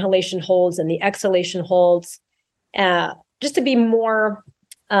the inhalation holds and the exhalation holds, just to be more,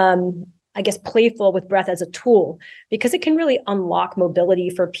 playful with breath as a tool, because it can really unlock mobility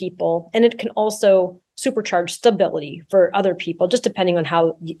for people. And it can also supercharge stability for other people, just depending on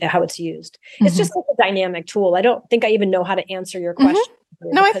how it's used. Mm-hmm. It's just like a dynamic tool. I don't think I even know how to answer your question.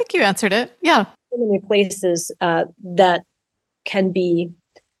 Mm-hmm. No, I think you answered it. Yeah. So many places that can be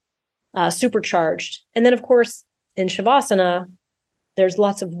supercharged. And then, of course, in Shavasana, there's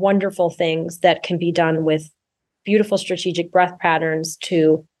lots of wonderful things that can be done with beautiful strategic breath patterns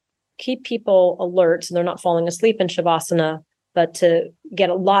to keep people alert so they're not falling asleep in Shavasana, but to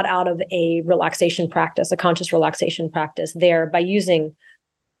get a lot out of a relaxation practice, a conscious relaxation practice there by using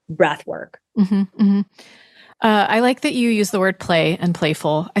breath work. Mm-hmm, mm-hmm. I like that you use the word play and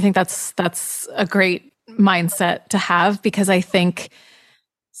playful. I think that's a great mindset to have, because I think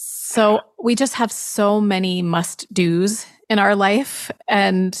we just have so many must-dos in our life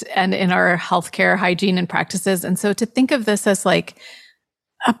and in our healthcare hygiene and practices. And so to think of this as like,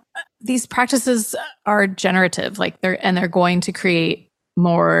 these practices are generative, they're going to create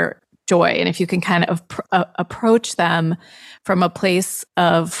more joy. And if you can kind of approach them from a place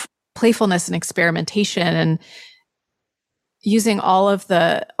of playfulness and experimentation, and using all of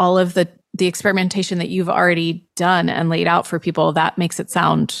the experimentation that you've already done and laid out for people, that makes it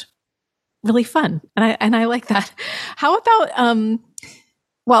sound really fun. And I like that. How about,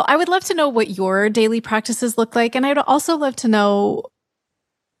 well, I would love to know what your daily practices look like. And I'd also love to know,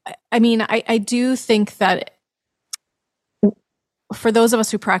 I mean, I do think that for those of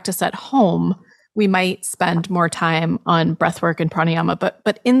us who practice at home, we might spend more time on breathwork and pranayama,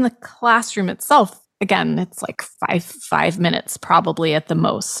 but in the classroom itself, again, it's like five minutes probably at the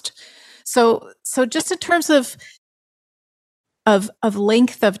most. So just in terms of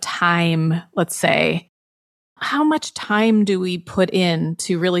length of time, let's say, how much time do we put in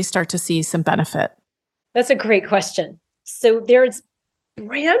to really start to see some benefit? That's a great question. So there's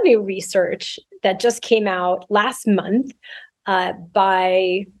brand new research that just came out last month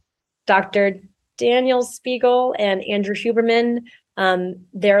by Dr. Daniel Spiegel and Andrew Huberman,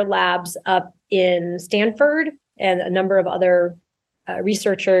 their labs up in Stanford, and a number of other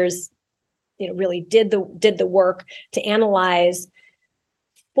researchers, really did the work to analyze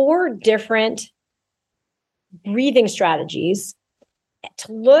 4 different breathing strategies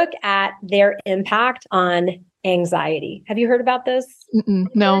to look at their impact on anxiety. Have you heard about this?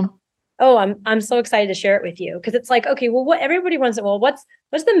 No. Oh, I'm so excited to share it with you, because it's like, okay, well, what everybody wants to, well, what's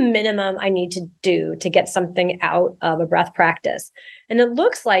the minimum I need to do to get something out of a breath practice? And it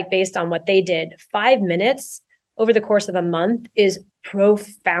looks like, based on what they did, 5 minutes over the course of a month is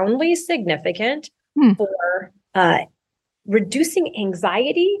profoundly significant for reducing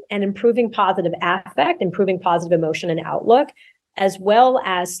anxiety and improving positive affect, improving positive emotion and outlook, as well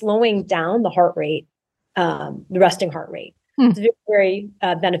as slowing down the heart rate, the resting heart rate. It's very,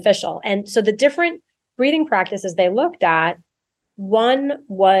 very beneficial. And so the different breathing practices they looked at, one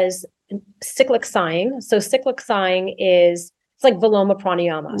was cyclic sighing. So cyclic sighing it's like Viloma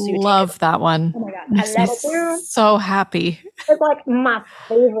Pranayama. So love that one. Oh my God. I love it. So happy. It's like my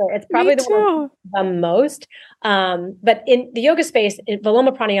favorite. It's probably the one the most. But in the yoga space, in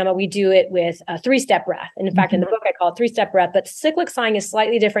Viloma Pranayama, we do it with a 3-step breath. And in fact, in the book, I call it 3-step breath. But cyclic sighing is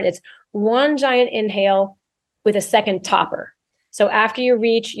slightly different. It's one giant inhale with a second topper. So after you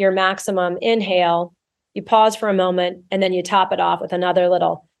reach your maximum inhale, you pause for a moment, and then you top it off with another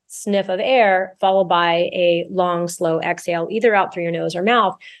little sniff of air, followed by a long, slow exhale, either out through your nose or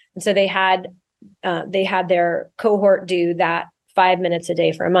mouth. And so they had their cohort do that 5 minutes a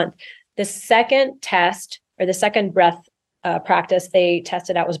day for a month. The second test, or the second breath practice they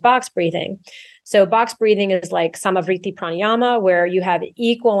tested out, was box breathing. So box breathing is like Samavriti Pranayama, where you have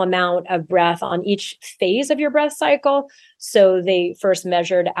equal amount of breath on each phase of your breath cycle. So they first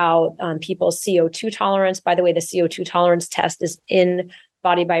measured out people's CO2 tolerance. By the way, the CO2 tolerance test is in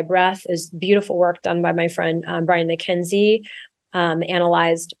Body by Breath, is beautiful work done by my friend Brian McKenzie,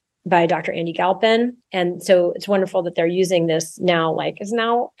 analyzed by Dr. Andy Galpin. And so it's wonderful that they're using this now, like it's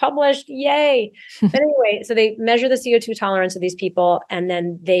now published. Yay. But anyway, so they measure the CO2 tolerance of these people, and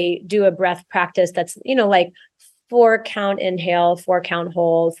then they do a breath practice that's, like 4 count inhale, 4 count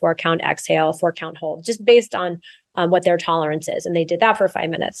hold, 4 count exhale, 4 count hold, just based on what their tolerance is. And they did that for 5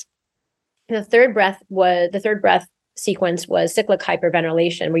 minutes. The third breath sequence was cyclic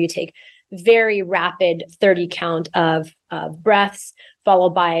hyperventilation, where you take very rapid 30 count of breaths,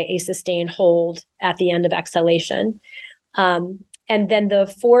 followed by a sustained hold at the end of exhalation. And then the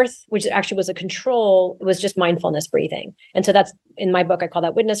fourth, which actually was a control, was just mindfulness breathing. And so that's in my book, I call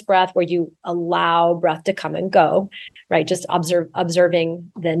that witness breath, where you allow breath to come and go, right? Just observing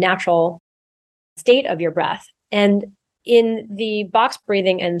the natural state of your breath. And in the box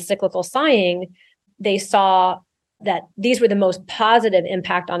breathing and cyclical sighing, they saw that these were the most positive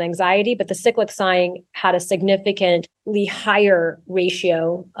impact on anxiety, but the cyclic sighing had a significantly higher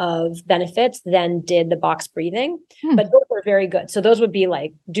ratio of benefits than did the box breathing. But those were very good. So those would be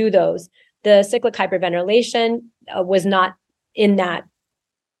like, do those. The cyclic hyperventilation was not in that.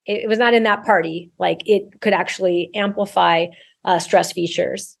 It was not in that party. Like it could actually amplify stress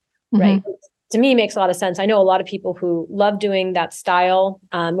features, right? To me, makes a lot of sense. I know a lot of people who love doing that style,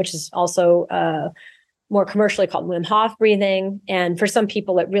 which is also more commercially called Wim Hof breathing. And for some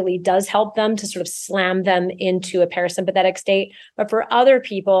people, it really does help them to sort of slam them into a parasympathetic state. But for other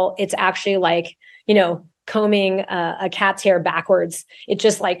people, it's actually like, combing a cat's hair backwards. It's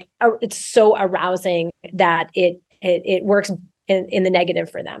just like, it's so arousing that it works in the negative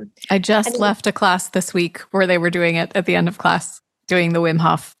for them. I just left a class this week where they were doing it at the end of class, doing the Wim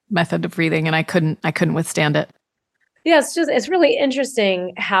Hof method of breathing, and I couldn't withstand it. Yeah, it's really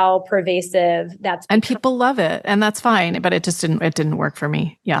interesting how pervasive that's become. And people love it, and that's fine, but it didn't work for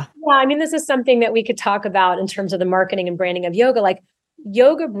me. Yeah. Yeah, I mean, this is something that we could talk about in terms of the marketing and branding of yoga. Like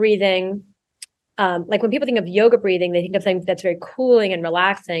yoga breathing, like when people think of yoga breathing, they think of something that's very cooling and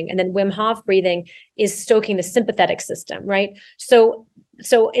relaxing. And then Wim Hof breathing is stoking the sympathetic system, right? So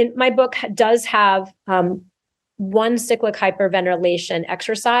in my book does have one cyclic hyperventilation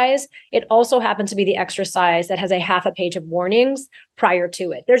exercise. It also happens to be the exercise that has a half a page of warnings prior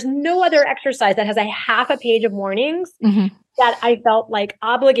to it. There's no other exercise that has a half a page of warnings that I felt like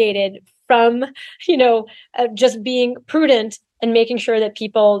obligated from, just being prudent and making sure that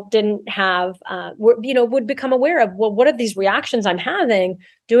people didn't have, would become aware of, well, what are these reactions I'm having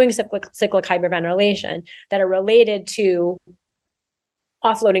doing cyclic hyperventilation that are related to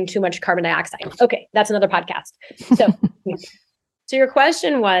offloading too much carbon dioxide. Okay, that's another podcast. So your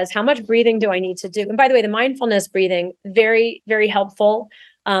question was, how much breathing do I need to do? And by the way, the mindfulness breathing, very, very helpful,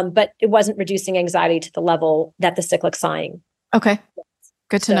 but it wasn't reducing anxiety to the level that the cyclic sighing. Okay,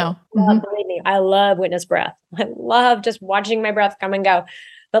 good to know. Believe me, I love witness breath. I love just watching my breath come and go.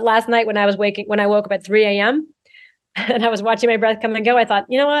 But last night when I woke up at 3 a.m. and I was watching my breath come and go, I thought,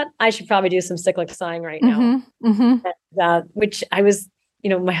 you know what? I should probably do some cyclic sighing right now. And, which I was,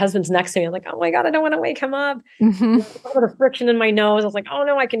 my husband's next to me. I'm like, oh my God, I don't want to wake him up. A little of friction in my nose. I was like, oh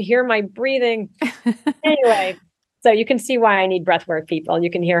no, I can hear my breathing. Anyway, so you can see why I need breath work, people. You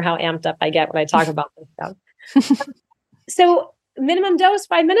can hear how amped up I get when I talk about this stuff. So minimum dose,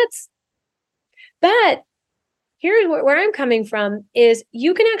 5 minutes. But here's where I'm coming from is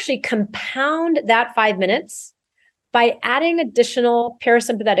you can actually compound that 5 minutes by adding additional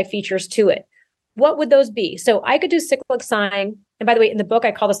parasympathetic features to it. What would those be? So I could do cyclic sighing. And by the way, in the book,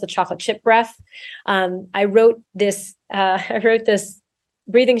 I call this the chocolate chip breath. I wrote this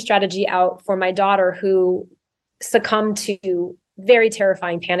breathing strategy out for my daughter who succumbed to very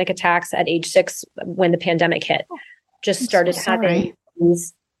terrifying panic attacks at age 6 when the pandemic hit. Just started having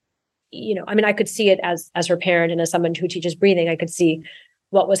these, I could see it as her parent and as someone who teaches breathing. I could see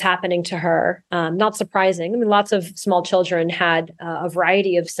what was happening to her. Not surprising. I mean, lots of small children had a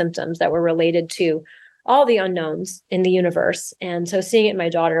variety of symptoms that were related to all the unknowns in the universe. And so seeing it in my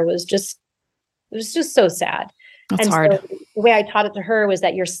daughter was just so sad. That's and hard. So the way I taught it to her was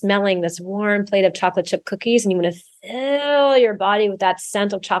that you're smelling this warm plate of chocolate chip cookies and you want to fill your body with that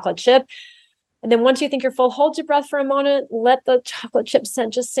scent of chocolate chip. And then once you think you're full, hold your breath for a moment, let the chocolate chip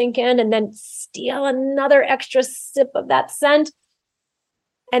scent just sink in, and then steal another extra sip of that scent.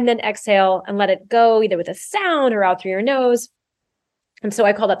 And then exhale and let it go either with a sound or out through your nose. And so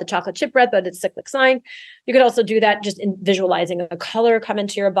I call that the chocolate chip breath, but it's cyclic sighing. You could also do that just in visualizing a color come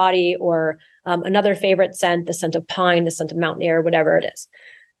into your body or another favorite scent, the scent of pine, the scent of mountain air, whatever it is.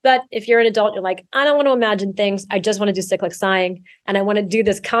 But if you're an adult, you're like, I don't want to imagine things. I just want to do cyclic sighing. And I want to do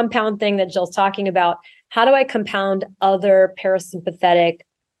this compound thing that Jill's talking about. How do I compound other parasympathetic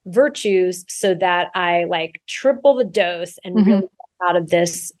virtues so that I like triple the dose and really out of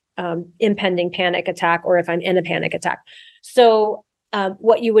this impending panic attack or if I'm in a panic attack. So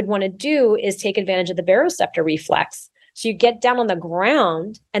what you would want to do is take advantage of the baroreceptor reflex. So you get down on the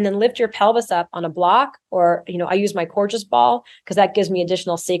ground and then lift your pelvis up on a block, or, I use my Coregeous ball because that gives me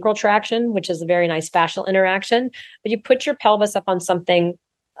additional sacral traction, which is a very nice fascial interaction. But you put your pelvis up on something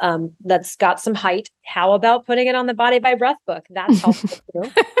that's got some height. How about putting it on the Body by Breath book? That's helpful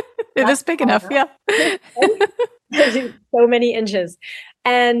too. It is big enough. Yeah. So many inches.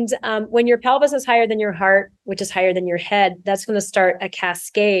 And when your pelvis is higher than your heart, which is higher than your head, that's going to start a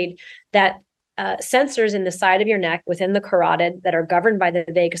cascade that sensors in the side of your neck within the carotid that are governed by the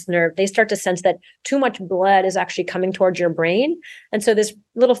vagus nerve, they start to sense that too much blood is actually coming towards your brain. And so this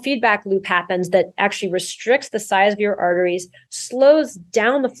little feedback loop happens that actually restricts the size of your arteries, slows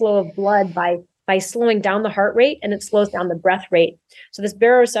down the flow of blood by slowing down the heart rate, and it slows down the breath rate. So this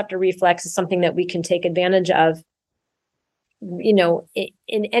baroreceptor reflex is something that we can take advantage of, in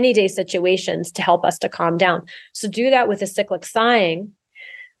any day situations to help us to calm down. So do that with a cyclic sighing.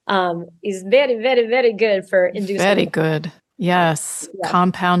 Is very, very, very good for inducing. Very good. Yes. Yeah.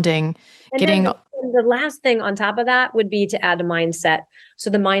 Compounding. And the last thing on top of that would be to add a mindset. So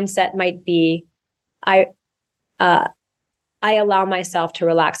the mindset might be, I allow myself to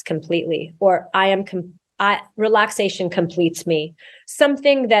relax completely, or relaxation completes me.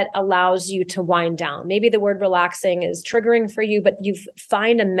 Something that allows you to wind down. Maybe the word relaxing is triggering for you, but you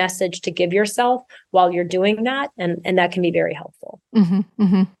find a message to give yourself while you're doing that. And that can be very helpful. Mm-hmm,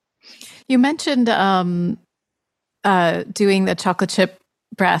 mm-hmm. You mentioned doing the chocolate chip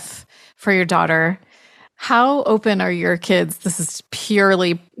breath for your daughter. How open are your kids? This is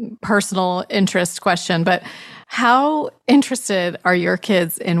purely personal interest question, but how interested are your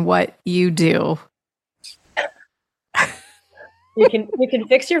kids in what you do? You can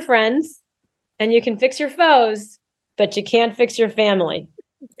fix your friends and you can fix your foes, but you can't fix your family.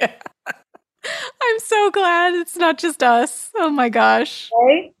 Yeah. I'm so glad it's not just us. Oh my gosh.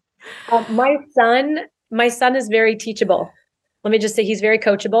 Okay. My son is very teachable. Let me just say he's very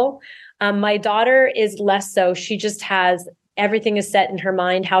coachable. My daughter is less so. She just has everything is set in her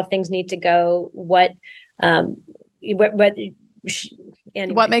mind, how things need to go, what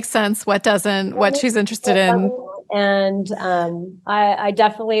makes sense, what doesn't, what she's interested in. And I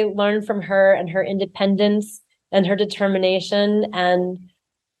definitely learned from her and her independence and her determination and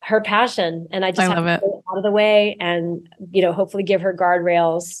her passion. And I just have to get out of the way and, hopefully give her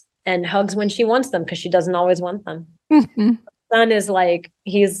guardrails and hugs when she wants them, because she doesn't always want them. Mm-hmm. Son is like,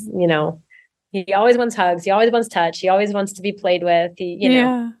 he's, he always wants hugs. He always wants touch. He always wants to be played with.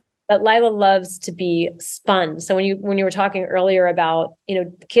 But Lila loves to be spun. So when you were talking earlier about,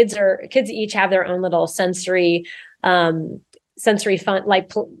 kids each have their own little sensory fun,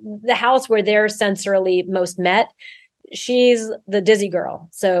 like the house where they're sensorily most met. She's the dizzy girl.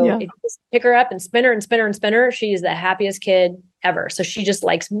 So if you just pick her up and spin her and spin her and spin her, she's the happiest kid ever. So she just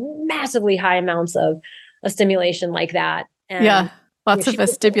likes massively high amounts of a stimulation like that. And lots of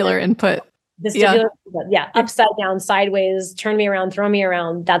vestibular input. Upside down, sideways, turn me around, throw me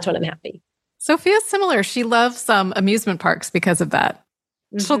around. That's when I'm happy. Sophia's similar. She loves amusement parks because of that.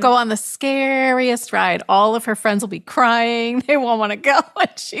 Mm-hmm. She'll go on the scariest ride. All of her friends will be crying. They won't want to go. And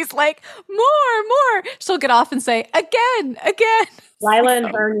she's like, more. She'll get off and say, again. Lila and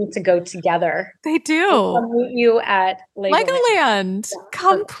her need to go together. They do. I'll meet you at Legoland.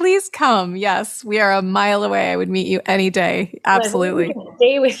 Come, please come. Yes, we are a mile away. I would meet you any day. Absolutely. I can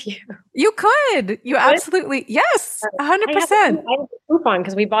stay with you. You could. You absolutely. Yes, 100%. I have a coupon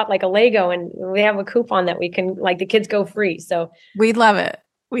because we bought like a Lego and we have a coupon that we can, like, the kids go free. So we'd love it.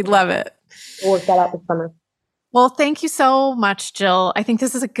 We'd love it. We'll work that out this summer. Well, thank you so much, Jill. I think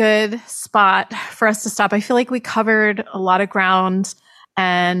this is a good spot for us to stop. I feel like we covered a lot of ground,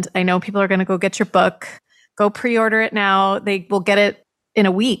 and I know people are going to go get your book. Go pre-order it now. They will get it in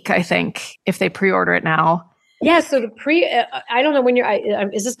a week, I think, if they pre-order it now. Yeah. So I don't know when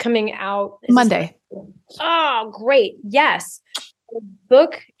is this coming out? Monday. Oh, great. Yes. The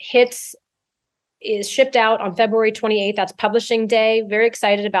book is shipped out on February 28th. That's publishing day. Very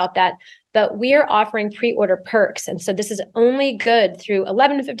excited about that. But we are offering pre-order perks. And so this is only good through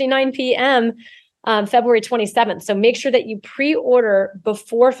 11:59 p.m. February 27th. So make sure that you pre-order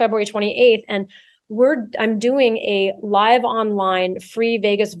before February 28th. And I'm doing a live online free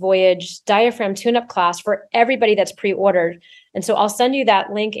Vegas voyage diaphragm tune-up class for everybody that's pre-ordered. And so I'll send you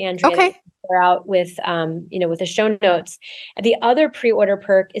that link, Andrea. Okay. Out with with the show notes. And the other pre-order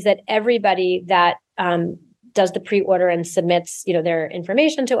perk is that everybody that does the pre-order and submits their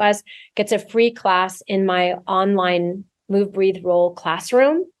information to us gets a free class in my online Move, Breathe, Roll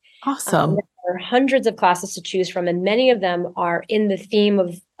classroom. Awesome. are hundreds of classes to choose from, and many of them are in the theme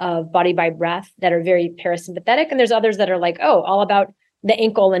of body by breath that are very parasympathetic. And there's others that are like, oh, all about the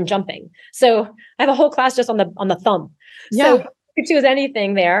ankle and jumping. So I have a whole class just on the thumb. Yeah. So you choose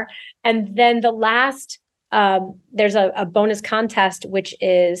anything there. And then the last, there's a bonus contest, which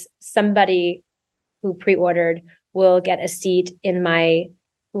is somebody who pre-ordered will get a seat in my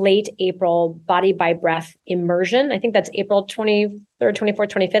late April Body by Breath immersion. I think that's April 23rd,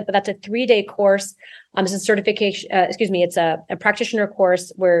 24th, 25th, but that's a 3-day course. It's a certification, it's a practitioner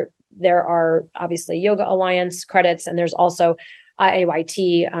course where there are obviously Yoga Alliance credits, and there's also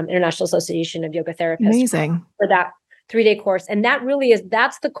IAYT, International Association of Yoga Therapists. Amazing. For that 3-day course. And that really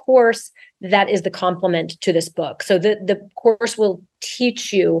that's the course that is the complement to this book. So the course will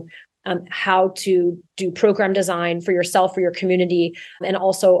teach you how to do program design for yourself, for your community, and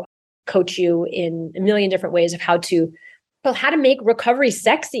also coach you in a million different ways of how to make recovery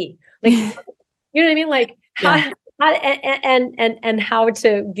sexy. Like, you know what I mean? Like how and how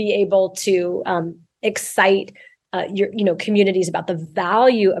to be able to excite your communities about the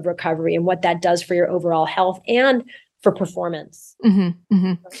value of recovery and what that does for your overall health and for performance. Mm-hmm,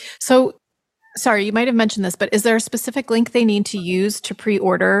 mm-hmm. So, sorry, you might have mentioned this, but is there a specific link they need to use to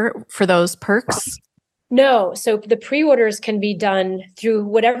pre-order for those perks? No. So the pre-orders can be done through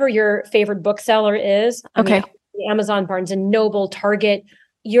whatever your favorite bookseller is. Okay. Amazon, Barnes and Noble, Target.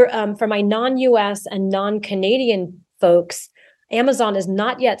 For my non-US and non-Canadian folks, Amazon is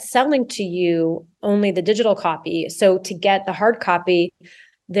not yet selling to you only the digital copy. So to get the hard copy,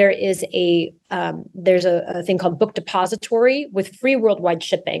 there's a thing called Book Depository with free worldwide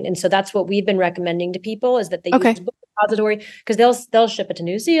shipping. And so that's what we've been recommending to people, is that they use Book Depository, because they'll ship it to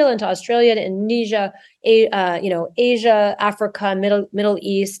New Zealand, to Australia, to Indonesia, Asia, Africa, Middle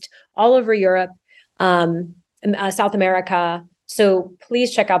East, all over Europe, South America. So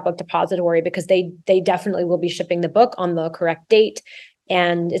please check out Book Depository, because they definitely will be shipping the book on the correct date,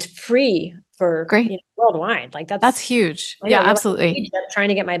 and it's free for worldwide. Like that's huge. Yeah, absolutely. Trying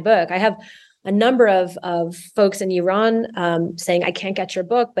to get my book. I have a number of folks in Iran saying, I can't get your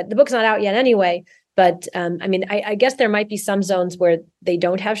book, but the book's not out yet anyway. But I guess there might be some zones where they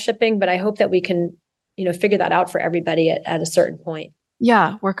don't have shipping, but I hope that we can, figure that out for everybody at a certain point.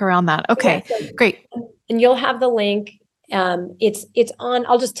 Yeah, work around that. Okay, great. And you'll have the link. It's on,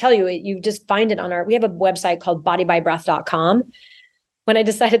 I'll just tell you, you just find it on we have a website called bodybybreath.com. When I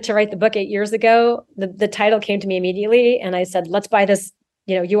decided to write the book 8 years ago, the title came to me immediately, and I said, let's buy this,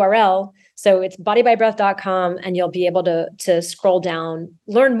 URL. So it's bodybybreath.com, and you'll be able to scroll down,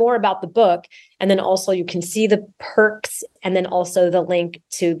 learn more about the book. And then also you can see the perks, and then also the link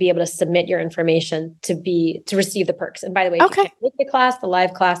to be able to submit your information to receive the perks. And by the way, if you can't take the class, the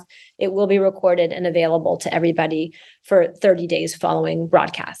live class, it will be recorded and available to everybody for 30 days following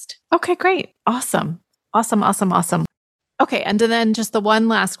broadcast. Okay, great. Awesome. Okay. And then just the one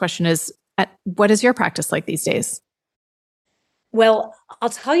last question is, what is your practice like these days? Well, I'll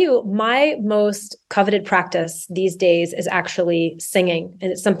tell you, my most coveted practice these days is actually singing.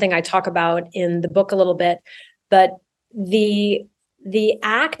 And it's something I talk about in the book a little bit. But the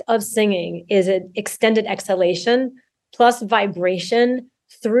act of singing is an extended exhalation plus vibration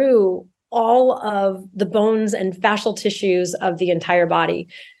through all of the bones and fascial tissues of the entire body.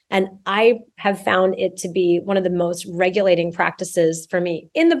 And I have found it to be one of the most regulating practices for me.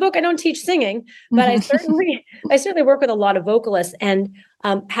 In the book, I don't teach singing, but I certainly work with a lot of vocalists. And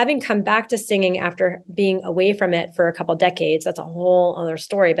having come back to singing after being away from it for a couple of decades, that's a whole other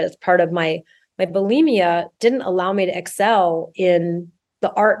story. But it's part of my bulimia didn't allow me to excel in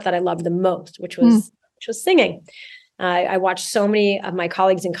the art that I loved the most, which was singing. I watched so many of my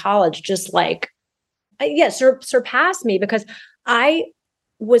colleagues in college just surpass me, because I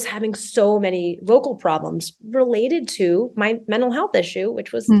was having so many vocal problems related to my mental health issue,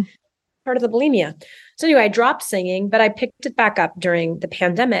 which was part of the bulimia. So anyway, I dropped singing, but I picked it back up during the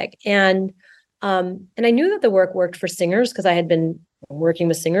pandemic. And I knew that the work worked for singers because I had been working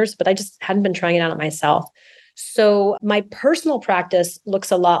with singers, but I just hadn't been trying it out on myself. So my personal practice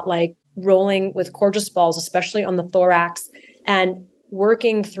looks a lot like rolling with Coregeous balls, especially on the thorax, and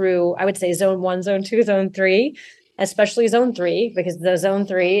working through, I would say, zone 1, zone 2, zone 3, especially zone 3, because the zone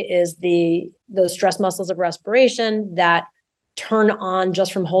 3 is those stress muscles of respiration that turn on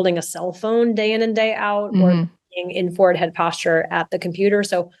just from holding a cell phone day in and day out, or being in forward head posture at the computer.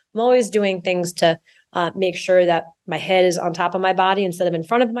 So I'm always doing things to make sure that my head is on top of my body instead of in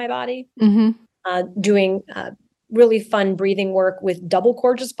front of my body. Doing really fun breathing work with double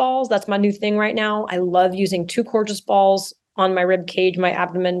Coregeous balls. That's my new thing right now. I love using 2 Coregeous balls on my rib cage, my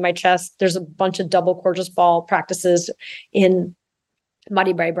abdomen, my chest. There's a bunch of double Coregeous ball practices in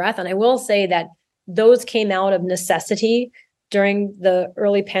Body by Breath. And I will say that those came out of necessity. During the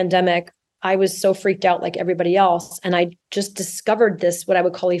early pandemic, I was so freaked out like everybody else. And I just discovered this, what I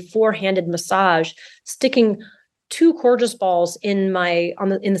would call a 4-handed massage, sticking 2 Coregeous balls in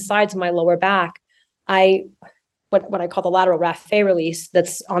the sides of my lower back. What I call the lateral raphe release.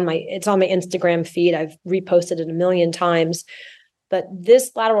 It's on my Instagram feed. I've reposted it a million times. But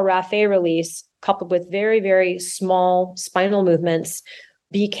this lateral raphe release, coupled with very, very small spinal movements,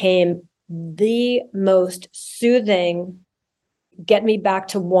 became the most soothing, get me back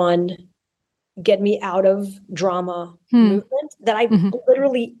to one, get me out of drama movement that I've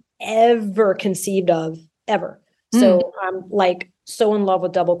literally ever conceived of, ever. So I'm like so in love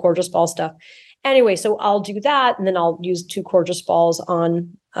with double Coregeous ball stuff. Anyway, so I'll do that, and then I'll use 2 Coregeous balls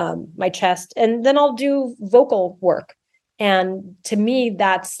on my chest, and then I'll do vocal work. And to me,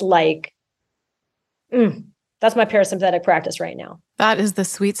 that's like, that's my parasympathetic practice right now. That is the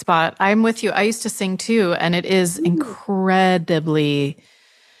sweet spot. I'm with you. I used to sing too, and it is incredibly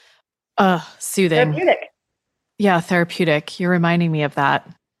soothing. Therapeutic. Yeah, therapeutic. You're reminding me of that.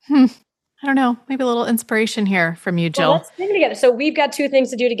 I don't know. Maybe a little inspiration here from you, Jill. Well, let's sing together. So we've got 2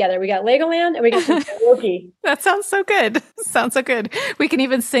 things to do together. We got Legoland and we got karaoke. That sounds so good. Sounds so good. We can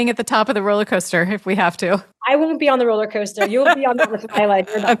even sing at the top of the roller coaster if we have to. I won't be on the roller coaster. You'll be on the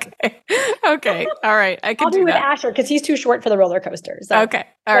highlight. Okay. All right. I can I'll do with Asher because he's too short for the roller coaster. So. Okay.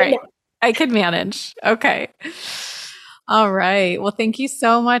 All right. I can manage. Okay. All right. Well, thank you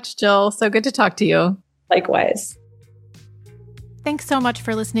so much, Jill. So good to talk to you. Likewise. Thanks so much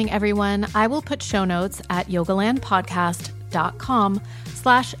for listening, everyone. I will put show notes at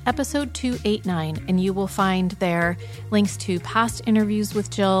yogalandpodcast.com/episode 289, and you will find there links to past interviews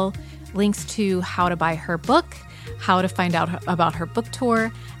with Jill, links to how to buy her book, how to find out about her book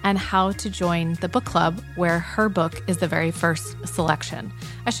tour, and how to join the book club, where her book is the very first selection.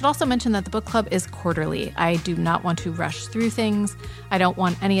 I should also mention that the book club is quarterly. I do not want to rush through things. I don't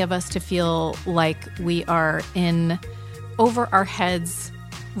want any of us to feel like we are in over our heads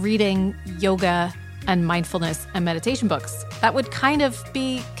reading yoga and mindfulness and meditation books. That would kind of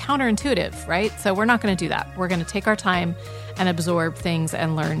be counterintuitive, right? So we're not going to do that. We're going to take our time and absorb things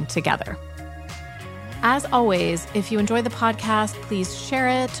and learn together. As always, if you enjoy the podcast, please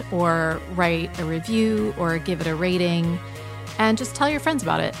share it or write a review or give it a rating and just tell your friends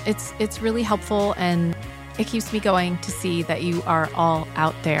about it. It's really helpful, and it keeps me going to see that you are all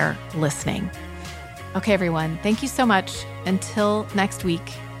out there listening. Okay, everyone, thank you so much. Until next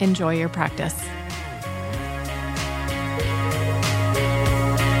week, enjoy your practice.